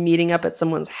going to be meeting up at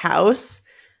someone's house,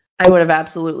 I would have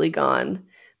absolutely gone,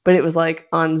 but it was like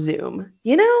on Zoom.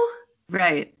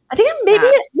 Right. I think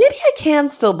Yeah. maybe I can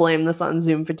still blame this on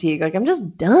Zoom fatigue. Like I'm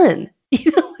just done.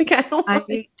 Like I don't want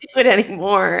to I do it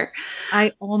anymore.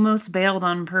 I almost bailed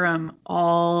on Purim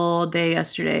all day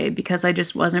yesterday because I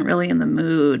just wasn't really in the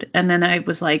mood. And then I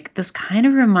was like, this kind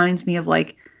of reminds me of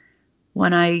like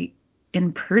when I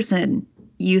in person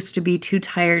used to be too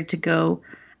tired to go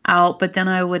out, but then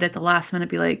I would at the last minute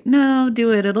be like, no,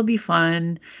 do it. It'll be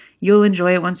fun. You'll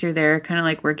enjoy it once you're there, kind of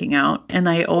like working out. And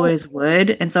I always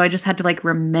would. And so I just had to like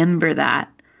remember that.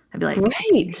 I'd be like,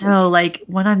 Right. no, like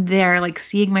when I'm there, like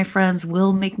seeing my friends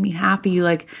will make me happy.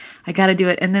 Like I got to do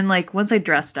it. And then like once I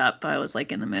dressed up, I was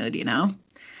like in the mood.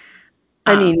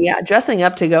 I Um, mean, yeah, dressing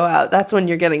up to go out, that's when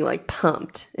you're getting like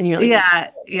pumped and you're like, yeah,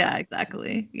 yeah,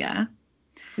 exactly. Yeah.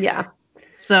 yeah.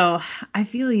 So I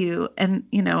feel you. And,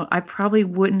 I probably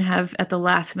wouldn't have at the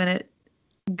last minute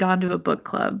gone to a book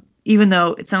club, even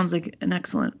though it sounds like an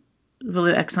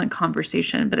really excellent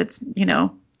conversation, but it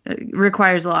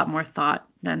requires a lot more thought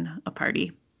than a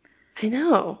party. I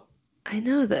know. I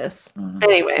know this. Uh,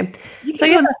 Anyway, you so can I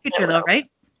go guess in the that's my future though, low. right?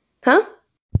 Huh?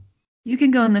 You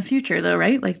can go in the future though,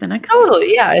 right? Like the next.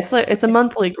 Totally. Yeah, it's a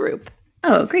monthly group.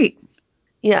 Oh, great.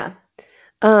 Yeah.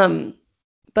 Um,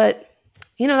 but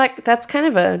that's kind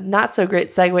of a not so great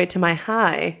segue to my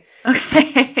high,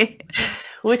 Okay.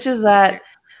 which is that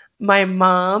my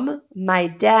mom, my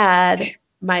dad,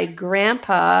 my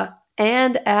grandpa,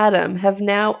 and Adam have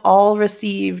now all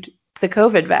received the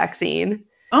COVID vaccine.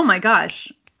 Oh my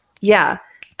gosh. Yeah,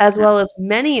 as well as Snaps.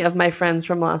 many of my friends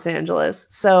from Los Angeles.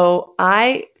 So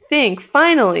I think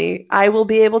finally I will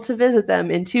be able to visit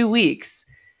them in 2 weeks,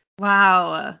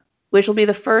 Wow. which will be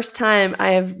the first time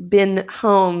I have been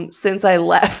home since I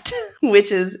left,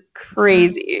 which is Wow.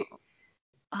 crazy.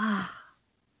 Ah,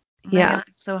 oh my God, Yeah.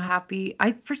 I'm so happy.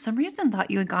 I for some reason thought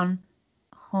you had gone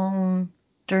home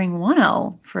during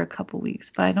 1L for a couple weeks,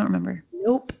 but I don't remember.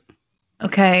 Nope.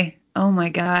 Okay. Oh my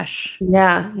gosh.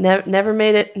 Yeah, never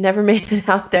made it, never made it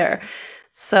out there.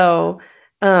 So,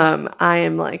 I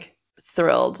am like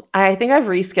thrilled. I think I've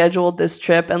rescheduled this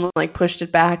trip and like pushed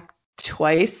it back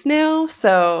twice now.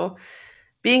 So,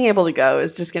 being able to go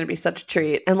is just going to be such a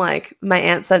treat. And like my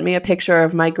aunt sent me a picture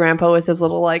of my grandpa with his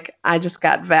little like I just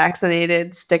got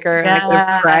vaccinated sticker and I could have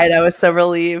Yeah. cried. I was so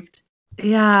relieved.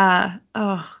 Yeah.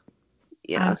 Oh, I'm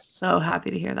Yeah. so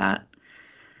happy to hear that.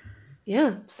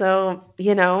 Yeah. So,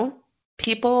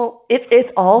 people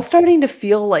it's all starting to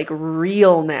feel like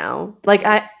real now. Like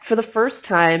I for the first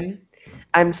time,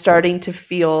 I'm starting to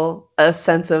feel a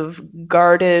sense of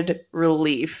guarded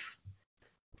relief.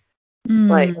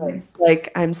 Like Mm.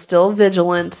 like I'm still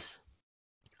vigilant.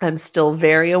 I'm still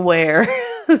very aware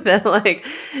that like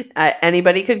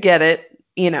anybody could get it.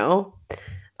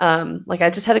 Like I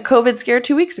just had a COVID scare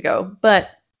 2 weeks ago, but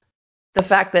the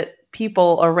fact that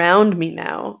people around me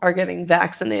now are getting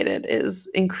vaccinated is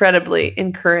incredibly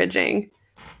encouraging.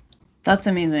 That's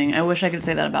amazing. I wish I could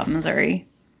say that about Missouri.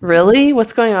 Really?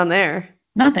 What's going on there?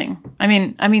 Nothing. I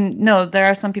mean, no, there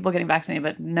are some people getting vaccinated,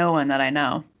 but no one that I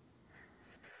know.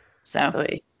 So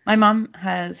Oy. my mom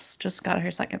has just got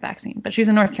her second vaccine, but she's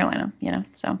in North Carolina.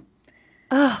 So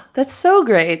Oh, that's so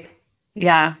great.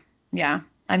 yeah, yeah.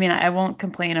 I mean, I won't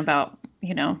complain about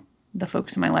the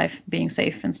folks in my life being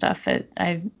safe and stuff.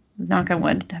 I knock on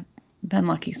wood, have been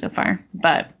lucky so far.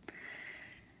 But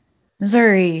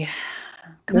Missouri,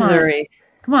 come on, Missouri.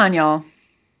 come on, y'all.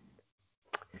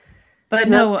 But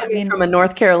And that's no, I coming mean, from a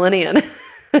North Carolinian.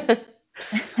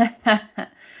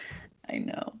 I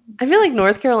know. I feel like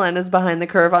North Carolina is behind the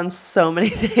curve on so many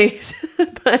things.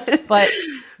 but But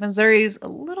Missouri's a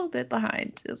little bit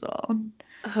behind is all.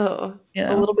 oh, You a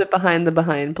know? little bit behind the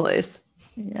behind place.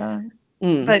 Yeah.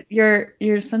 Mm. But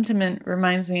your sentiment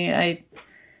reminds me, I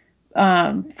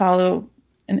follow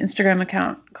an Instagram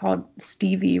account called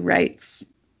Stevie Writes,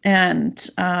 and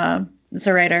it's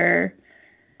a writer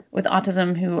with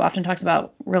autism who often talks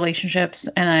about relationships,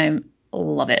 and I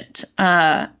love it.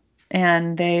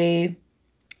 And they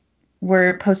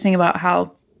were posting about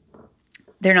how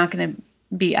they're not going to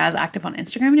be as active on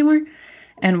Instagram anymore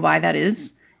and why that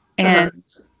is. Uh-huh.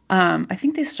 And I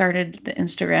think they started the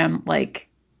Instagram like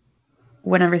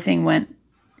when everything went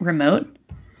remote.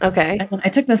 Okay. And then I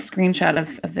took the screenshot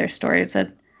of their story. It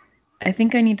said, I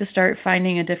think I need to start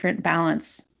finding a different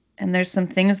balance. And there's some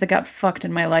things that got fucked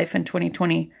in my life in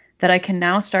 2020 that I can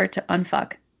now start to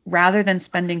unfuck rather than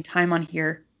spending time on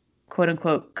here, quote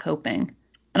unquote, coping.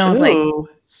 And I was like, Ooh.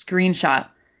 screenshot.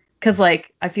 Cause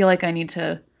like, I feel like I need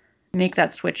to make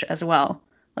that switch as well.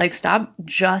 Like, stop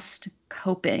just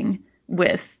coping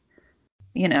with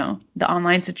the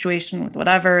online situation with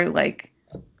whatever, like,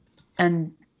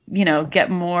 and get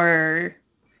more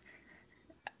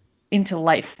into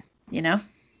life.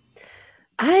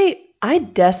 I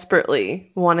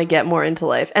desperately want to get more into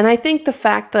life. And I think the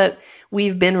fact that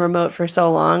we've been remote for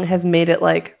so long has made it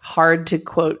like hard to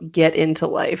quote get into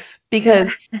life Yeah.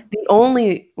 because the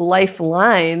only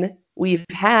lifeline we've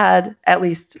had, at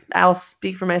least I'll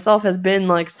speak for myself, has been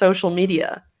like social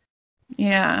media.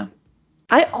 Yeah.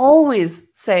 I always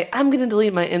say I'm going to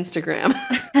delete my Instagram.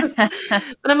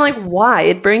 But I'm like, why?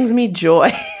 It brings me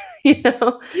joy. you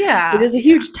know, it Yeah. is a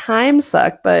huge time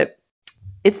suck, but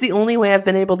it's the only way I've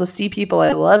been able to see people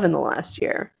I love in the last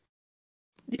year.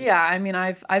 Yeah, I mean,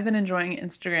 I've been enjoying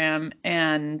Instagram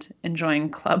and enjoying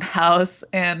Clubhouse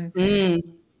Mm.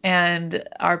 and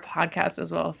our podcast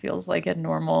as well feels like a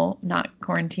normal, not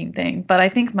quarantine thing. But I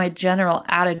think my general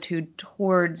attitude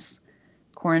towards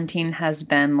quarantine has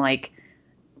been like,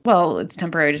 well, it's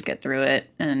temporary, just get through it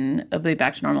and it'll be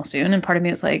back to normal soon. And part of me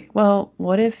is like, well,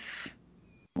 what if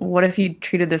you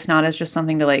treated this not as just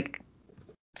something to like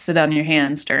sit on your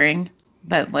hands during,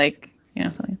 but like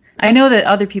something. I know that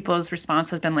other people's response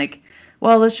has been like,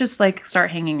 well, let's just like start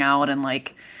hanging out and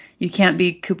like you can't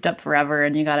be cooped up forever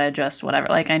and you gotta adjust whatever.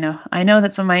 Like I know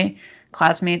that some of my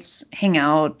classmates hang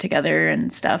out together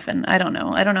and stuff, and I don't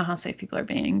know how safe people are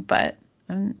being, but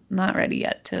I'm not ready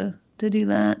yet to do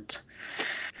that.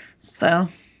 So I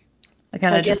I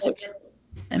gotta get just it.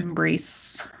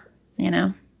 embrace.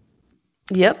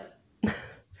 Yep.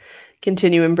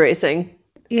 Continue embracing.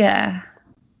 Yeah.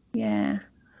 Yeah.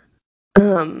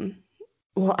 Um,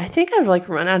 well, I think I've like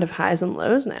run out of highs and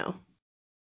lows now.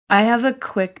 I have a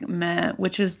quick meh,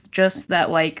 which is just that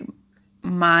like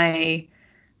my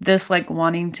this like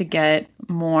wanting to get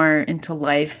more into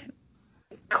life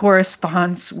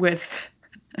corresponds with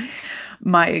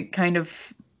my kind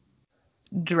of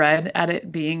dread at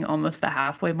it being almost the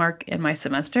halfway mark in my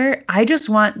semester. I just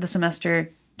want the semester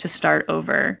to start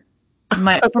over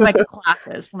For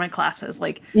my classes,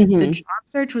 like the Hmm. job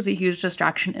search was a huge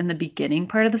distraction in the beginning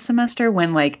part of the semester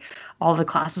when like all the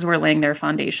classes were laying their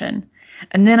foundation.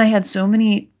 And then I had so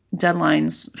many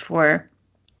deadlines for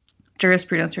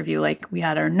jurisprudence review. Like we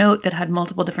had our note that had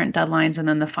multiple different deadlines and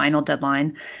then the final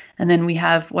deadline. And then we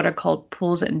have what are called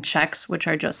pulls and checks, which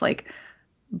are just like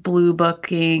blue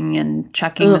booking and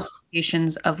checking the Ugh.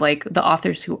 citations of like the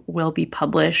authors who will be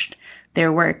published,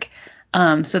 their work.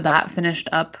 So that finished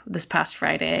up this past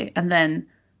Friday. And then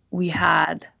we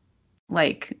had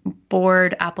like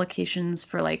board applications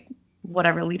for like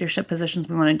whatever leadership positions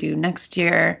we want to do next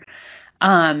year.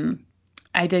 Um,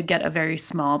 I did get a very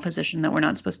small position that we're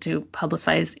not supposed to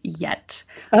publicize yet,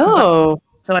 but Oh,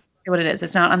 so I what it is.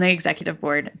 It's not on the executive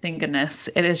board, thank goodness.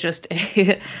 It is just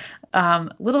a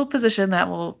little position that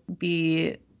will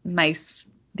be nice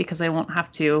because I won't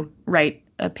have to write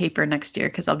a paper next year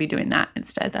because I'll be doing that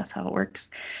instead. That's how it works.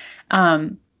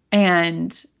 Um,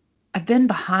 and I've been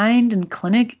behind in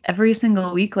clinic every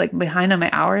single week, like behind on my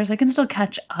hours. I can still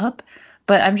catch up,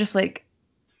 but I'm just like,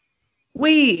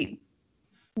 wait,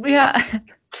 we have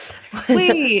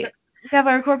wait, we have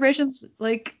our corporation's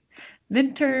like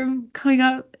midterm coming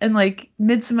up and like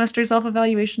mid-semester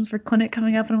self-evaluations for clinic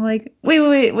coming up, and I'm like,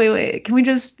 wait, can we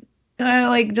just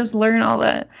like just learn all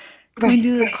that? Can we right.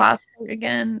 do the class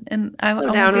again? And Slow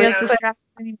I won't down be real as quick. distracted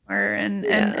anymore. And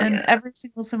and Yeah. and every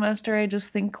single semester, I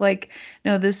just think like,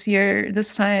 no, this year,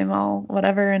 this time, I'll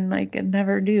whatever, and like I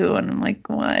never do. And I'm like,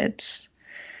 what?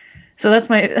 So that's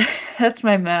my that's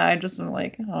my mad. I just am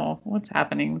like, oh, what's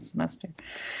happening this semester?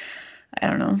 I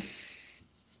don't know,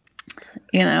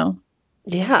 you know.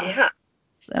 Yeah.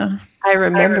 So, I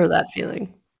remember that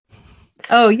feeling.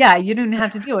 oh yeah, you didn't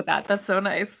have to deal with that. That's so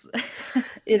nice.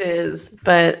 It is,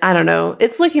 but I don't know.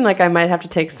 It's looking like I might have to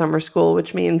take summer school,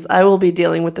 which means I will be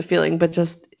dealing with the feeling, but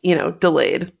just,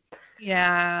 delayed.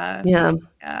 Yeah, Yeah.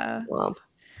 yeah, Well,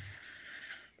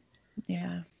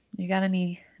 yeah. You got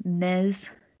any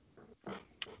Nez?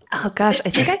 oh gosh, I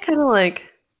think I kind of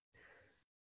like,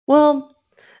 well,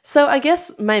 so I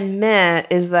guess my meh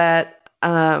is that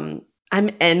I'm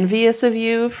envious of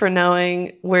you for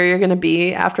knowing where you're going to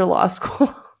be after law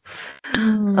school.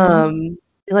 Mm, um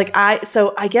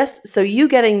so I guess so you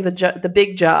getting the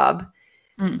big job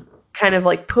mm, kind of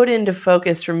like put into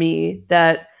focus for me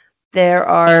that there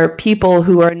are people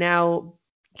who are now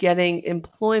getting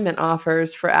employment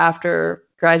offers for after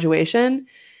graduation,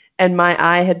 and my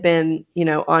eye had been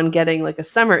on getting like a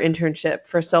summer internship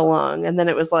for so long, and then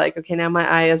it was like, okay, now my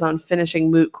eye is on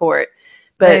finishing moot court.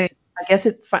 But right. I guess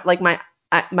like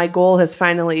my goal has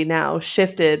finally now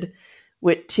shifted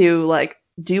to like,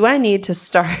 do I need to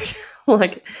start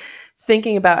like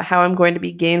thinking about how I'm going to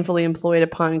be gainfully employed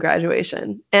upon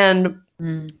graduation? And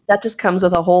Mm, that just comes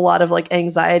with a whole lot of like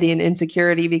anxiety and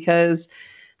insecurity because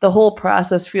the whole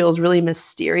process feels really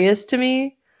mysterious to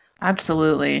me.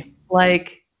 absolutely.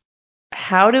 Like,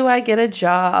 how do I get a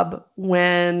job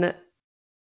when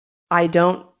I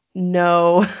don't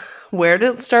know where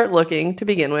to start looking to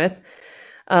begin with?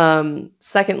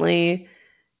 Secondly,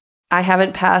 I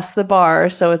haven't passed the bar,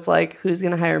 so it's like, who's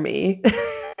going to hire me?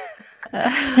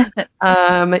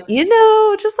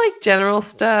 Just like general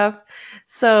stuff.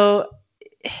 So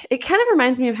it kind of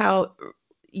reminds me of how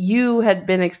you had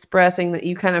been expressing that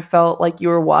you kind of felt like you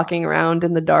were walking around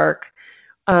in the dark,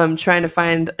 trying to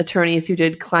find attorneys who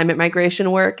did climate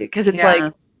migration work, because it's like Yeah,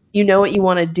 you know what you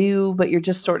want to do, but you're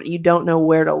just sort of you don't know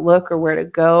where to look or where to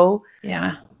go.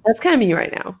 yeah, That's kind of me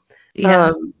right now.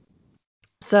 yeah.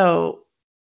 So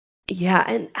yeah,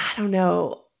 and I don't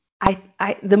know.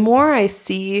 I the more I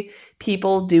see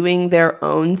people doing their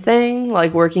own thing,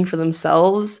 like working for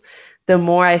themselves, the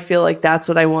more I feel like that's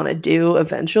what I want to do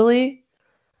eventually.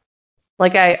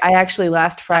 Like I actually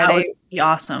last That would Friday, be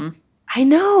awesome. I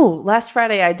know. Last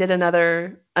Friday, I did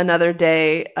another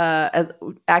day as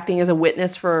acting as a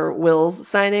witness for wills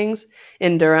signings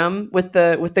in Durham with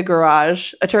the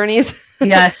garage attorneys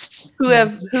Yes. who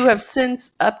have Yes.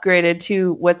 since upgraded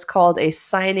to what's called a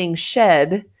signing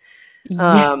shed.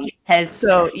 Yes.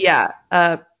 So yeah,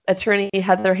 attorney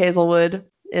Heather Hazelwood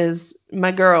is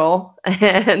my girl,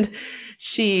 and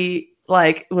she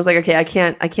like was like, okay, I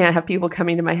can't have people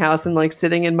coming to my house and like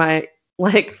sitting in my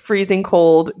like freezing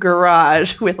cold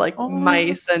garage with like Oh,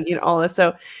 mice and all this.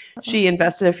 So she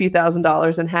invested a few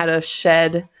 $1,000s and had a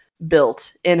shed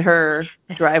built in her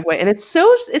yes. driveway, and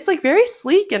it's like very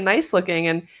sleek and nice looking.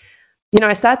 And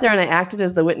I sat there and I acted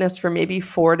as the witness for maybe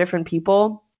four different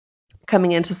people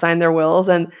coming in to sign their wills,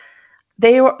 and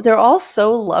they're all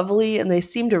so lovely and they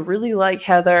seem to really like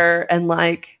Heather, and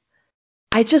like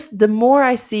the more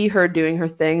I see her doing her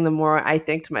thing, the more I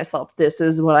think to myself, this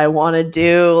is what I want to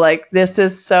do. Like, this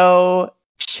is so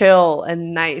chill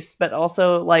and nice, but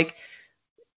also, like,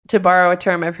 to borrow a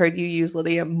term I've heard you use,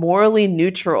 Lydia, morally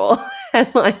neutral. And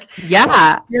like,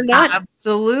 Yeah, you're not,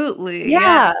 absolutely. Yeah.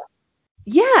 yeah,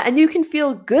 yeah. And you can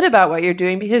feel good about what you're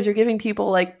doing because you're giving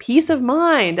people like peace of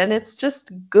mind and it's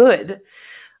just good.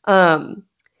 Um,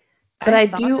 but I I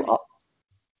thought do,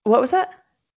 what was that?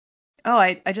 Oh,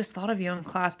 I just thought of you in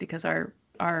class because our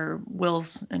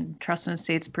wills and trust and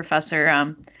estates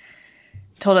professor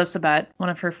told us about one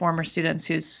of her former students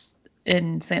who's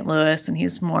in St. Louis, and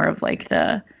he's more of like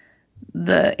the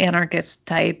anarchist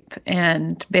type,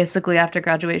 and basically after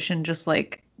graduation just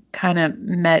like kind of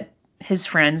met his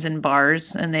friends in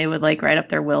bars and they would like write up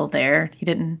their will there. He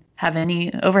didn't have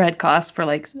any overhead costs for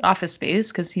like office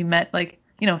space because he met like,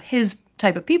 his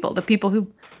type of people, the people who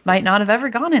might not have ever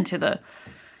gone into the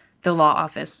law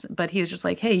office, but he was just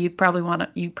like, hey, you probably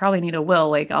need a will,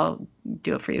 like I'll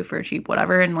do it for you for a cheap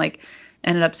whatever, and like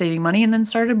ended up saving money and then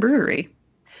started a brewery.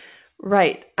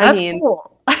 Right. I That's mean,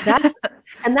 cool. that,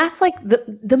 and that's like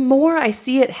the more I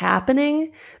see it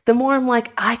happening, the more I'm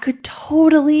like, I could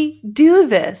totally do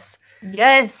this.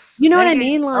 Yes. You know what I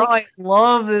mean? Oh, Like, I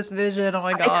love this vision. Oh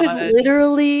my I could god.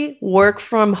 literally work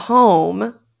from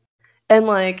home and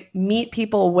like meet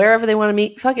people wherever they want to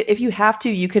meet. Fuck it. If you have to,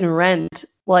 you can rent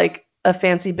like a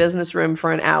fancy business room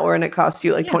for an hour and it costs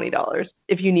you like Yeah. $20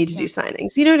 if you need to Yeah. do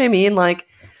signings. You know what I mean? Like,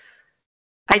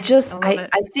 I love it.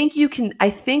 I think you can, I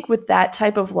think with that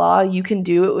type of law, you can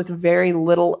do it with very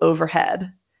little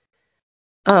overhead.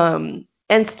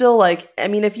 And still, like, I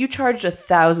mean, if you charged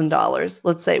 $1,000,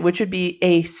 let's say, which would be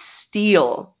a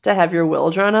steal to have your will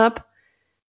drawn up,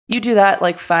 you do that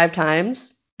like 5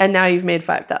 times, and now you've made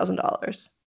 $5,000.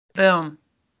 Boom.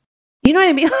 You know what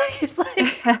I mean? Like, it's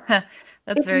like,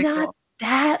 That's it's very not cool.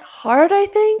 that hard, I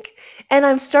think. And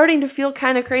I'm starting to feel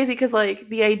kind of crazy because, like,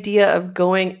 the idea of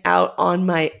going out on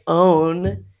my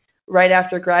own right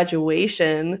after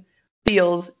graduation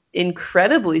feels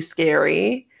incredibly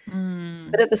scary. But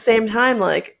Mm. at the same time,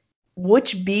 like,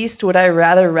 which beast would I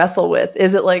rather wrestle with?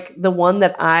 Is it like the one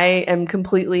that I am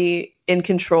completely in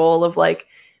control of, like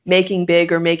making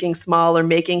big or making small or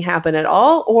making happen at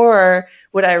all? Or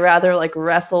would I rather like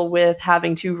wrestle with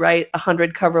having to write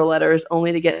 100 cover letters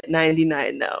only to get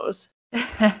 99 no's?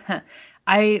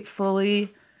 I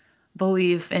fully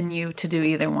believe in you to do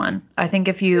either one. I think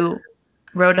if you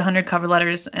wrote 100 cover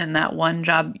letters and that one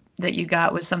job that you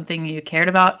got was something you cared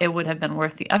about, it would have been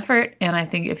worth the effort. And I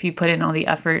think if you put in all the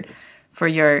effort for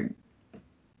you're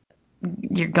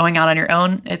going out on your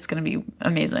own, it's going to be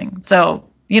amazing. So,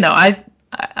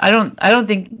 I don't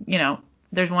think,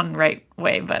 there's one right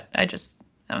way, but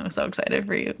I'm so excited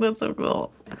for you. That's so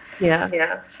cool. Yeah.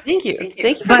 Yeah. Thank you. Thank you.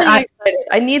 Thank you for But being excited.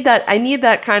 I need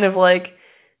that kind of like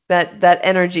that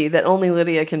energy that only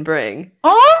Lydia can bring.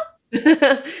 oh,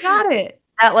 That got it.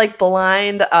 like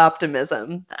blind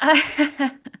optimism.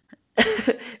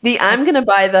 The I'm gonna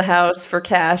buy the house for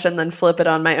cash and then flip it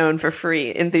on my own for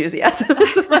free enthusiasm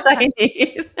is what I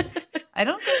need. I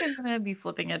don't think I'm gonna be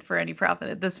flipping it for any profit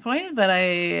at this point, but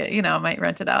I might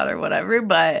rent it out or whatever.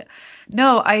 But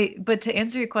no, but to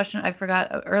answer your question, I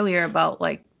forgot earlier about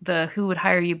like the who would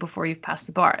hire you before you've passed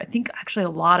the bar. I think actually a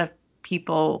lot of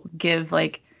people give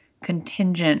like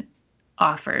contingent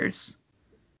offers.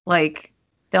 Like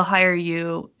they'll hire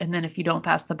you, and then if you don't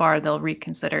pass the bar, they'll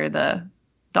reconsider the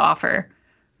offer.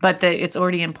 But it's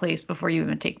already in place before you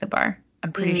even take the bar.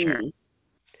 I'm pretty sure. Mm,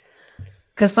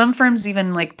 Because some firms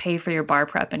even like pay for your bar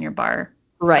prep and your bar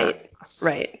right. costs.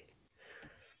 Right.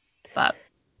 But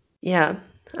Yeah.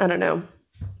 I don't know.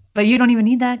 you don't even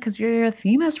need that because you're a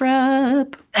Themis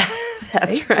rep. Hey,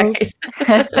 That's folks.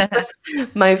 right.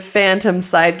 My phantom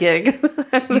side gig.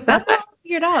 You've got it all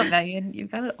figured out, Megan.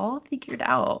 You've got it all figured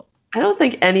out. I don't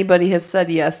think anybody has said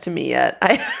yes to me yet.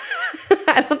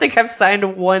 I don't think I've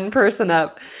signed one person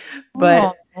up,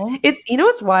 but Oh,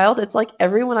 it's wild. It's like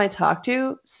everyone I talk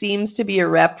to seems to be a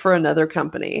rep for another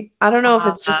company. I don't know if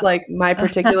it's just uh, like my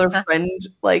particular friend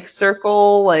like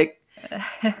circle, like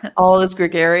all is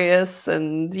gregarious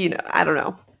and I don't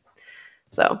know.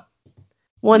 So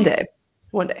one day,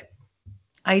 one day.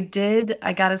 I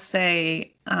gotta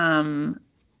say,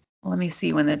 let me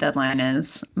see when the deadline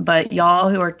is. But y'all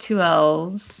who are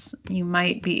 2Ls, you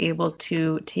might be able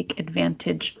to take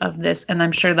advantage of this, and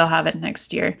I'm sure they'll have it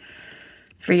next year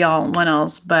for y'all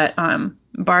 1Ls. But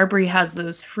Barbary has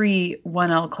those free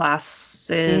 1L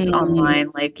classes Mm,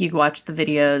 online. Like you watch the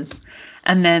videos,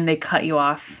 and then they cut you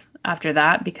off after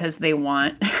that because they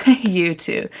want you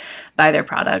to buy their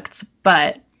products.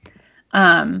 But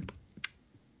um,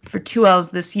 for 2Ls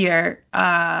this year,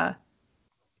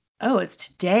 Oh, it's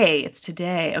today. It's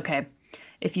today. Okay.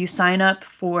 If you sign up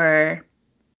for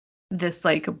this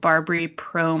like Barbary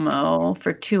promo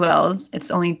for 2Ls,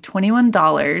 it's only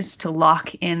 $21 to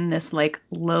lock in this like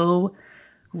low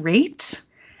rate,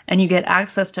 and you get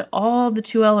access to all the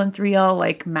 2L and 3L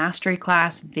like mastery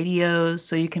class videos,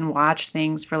 so you can watch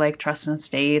things for like trust and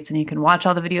estates, and you can watch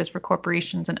all the videos for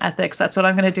corporations and ethics. That's what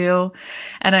I'm going to do.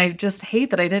 And I just hate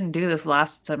that I didn't do this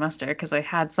last semester because I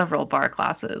had several bar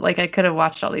classes. Like I could have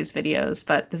watched all these videos,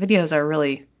 but the videos are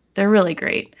they're really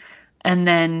great. And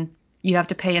then you have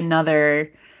to pay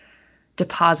another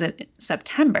deposit in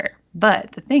September.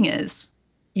 But the thing is,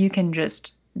 you can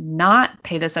just not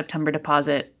pay the September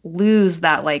deposit, lose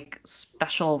that like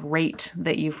special rate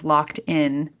that you've locked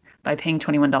in by paying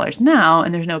 $21 now,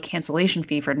 and there's no cancellation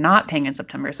fee for not paying in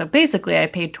September. So basically, I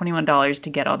paid $21 to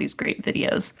get all these great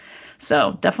videos.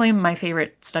 So definitely my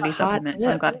favorite A study hot supplement. So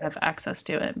I'm tip. glad I have access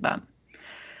to it. But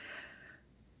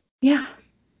yeah.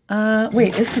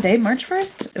 Wait, is today March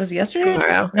 1st? It was yesterday?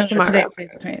 Tomorrow. No, today. Tomorrow.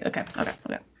 Today's the 20th.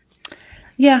 Okay.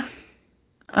 Yeah.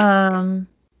 Um,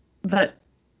 but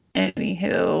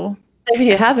anywho, There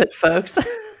you have it, folks.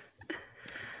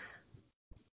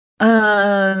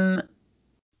 um,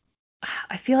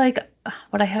 I feel like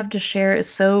what I have to share is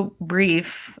so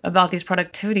brief about these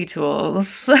productivity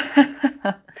tools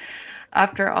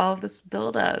after all of this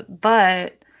buildup.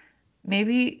 But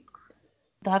maybe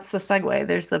that's the segue.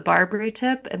 There's the Barbary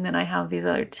tip, and then I have these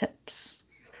other tips.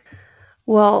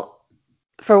 Well,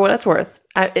 for what it's worth,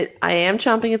 I am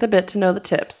chomping at the bit to know the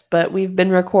tips, but we've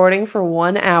been recording for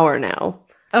 1 hour now.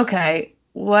 Okay,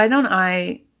 why don't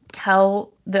I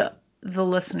tell the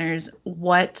listeners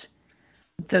what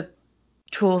the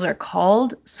tools are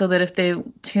called so that if they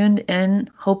tuned in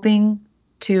hoping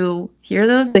to hear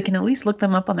those, they can at least look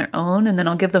them up on their own, and then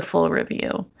I'll give the full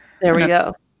review. There we And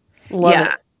go. Love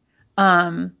yeah. it.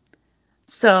 Um,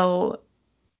 so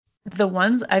the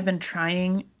ones I've been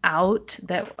trying out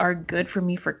that are good for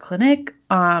me for clinic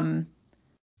are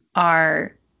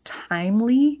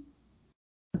Timely.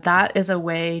 That is a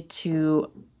way to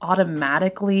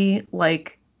automatically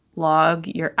like log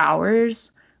your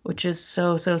hours, which is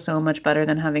so much better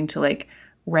than having to like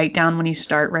write down when you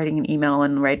start writing an email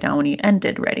and write down when you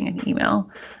ended writing an email.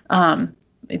 Um,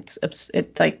 it's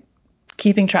like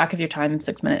keeping track of your time in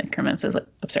 6 minute increments is like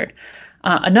absurd.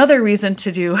 Another reason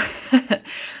to do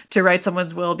to write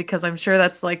someone's will, because I'm sure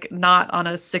that's like not on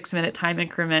a 6 minute time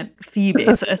increment fee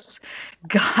basis.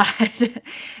 God,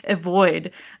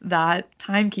 avoid that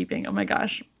timekeeping. Oh my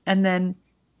gosh. And then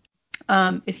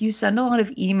if you send a lot of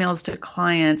emails to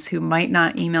clients who might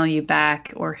not email you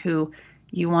back or who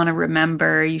you want to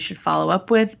remember, you should follow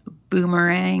up with,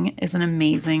 Boomerang is an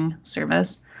amazing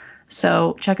service.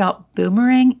 So check out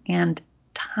Boomerang and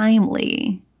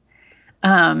Timely.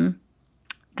 Um,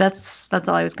 that's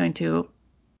all I was going to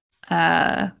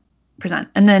present.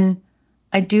 And then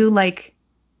I do like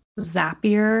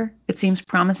Zapier. It seems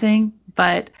promising,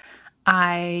 but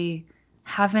I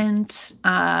haven't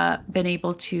been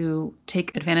able to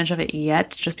take advantage of it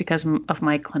yet just because of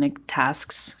my clinic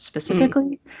tasks Mm.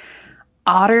 specifically.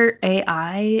 Otter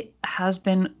AI has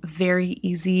been very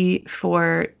easy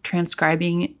for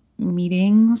transcribing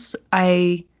meetings.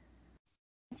 I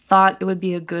thought it would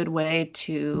be a good way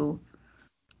to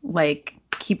like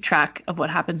keep track of what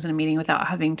happens in a meeting without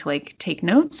having to like take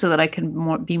notes so that I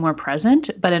can be more present.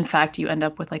 But in fact, you end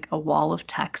up with like a wall of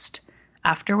text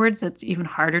afterwards that's even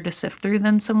harder to sift through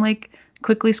than some like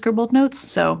quickly scribbled notes.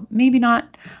 So maybe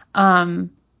not. And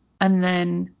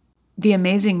then the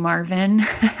amazing Marvin, which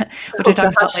I Oh talked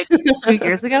about gosh. like 2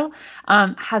 years ago,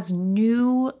 has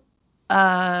new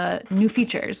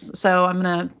features. So I'm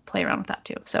gonna play around with that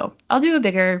too. So I'll do a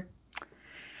bigger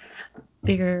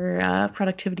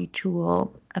productivity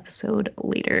tool episode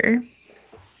later.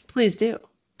 Please do.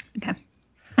 Okay.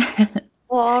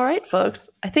 Well, all right, folks.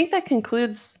 I think that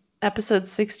concludes episode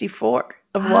 64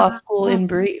 of Law Uh, School in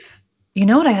Brief. you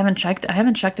know what? I haven't checked. I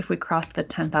haven't checked if we crossed the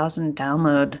 10,000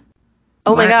 download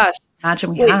Oh my mark. gosh.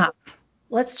 Imagine we Wait, have.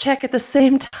 let's check at the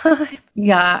same time.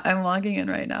 Yeah, I'm logging in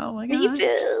right now. Oh my Me gosh.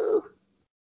 too.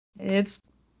 It's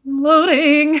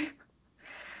loading.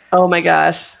 Oh my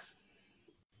gosh.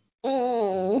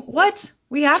 Mm. What?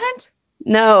 We haven't?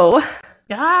 No.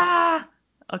 Ah.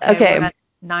 Okay, we're Okay. at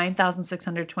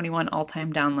 9,621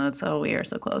 all-time downloads. Oh, we are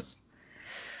so close.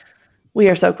 We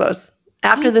are so close.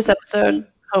 After this episode,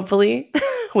 hopefully,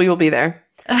 we will be there.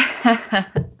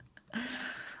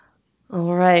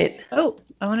 All right. Oh,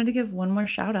 I wanted to give one more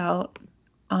shout out.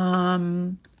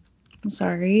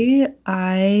 Sorry,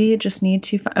 I just need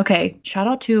to. Okay, shout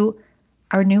out to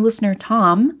our new listener,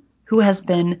 Tom, who has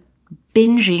been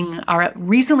binging our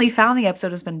recently found the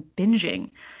episode, has been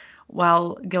binging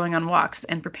while going on walks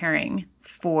and preparing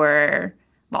for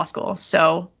law school.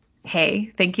 So,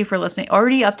 hey, thank you for listening.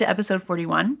 Already up to episode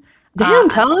 41. Damn,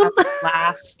 As Tom. of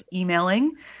last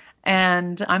emailing,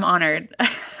 and I'm honored.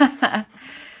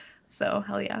 So,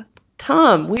 hell yeah.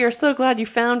 Tom, we are so glad you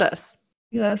found us.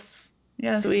 Yes.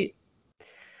 Yes. Sweet.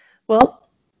 Well,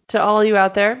 to all you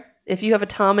out there, if you have a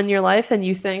Tom in your life and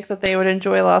you think that they would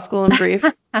enjoy Law School in Brief,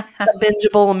 a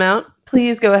bingeable amount,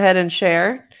 please go ahead and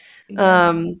share.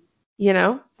 Yes. You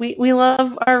know, we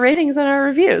love our ratings and our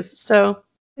reviews. So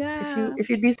Yeah. if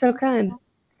you'd be so kind.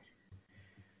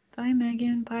 Bye,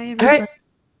 Megan. Bye, All right. everybody.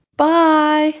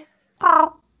 Bye. Bye.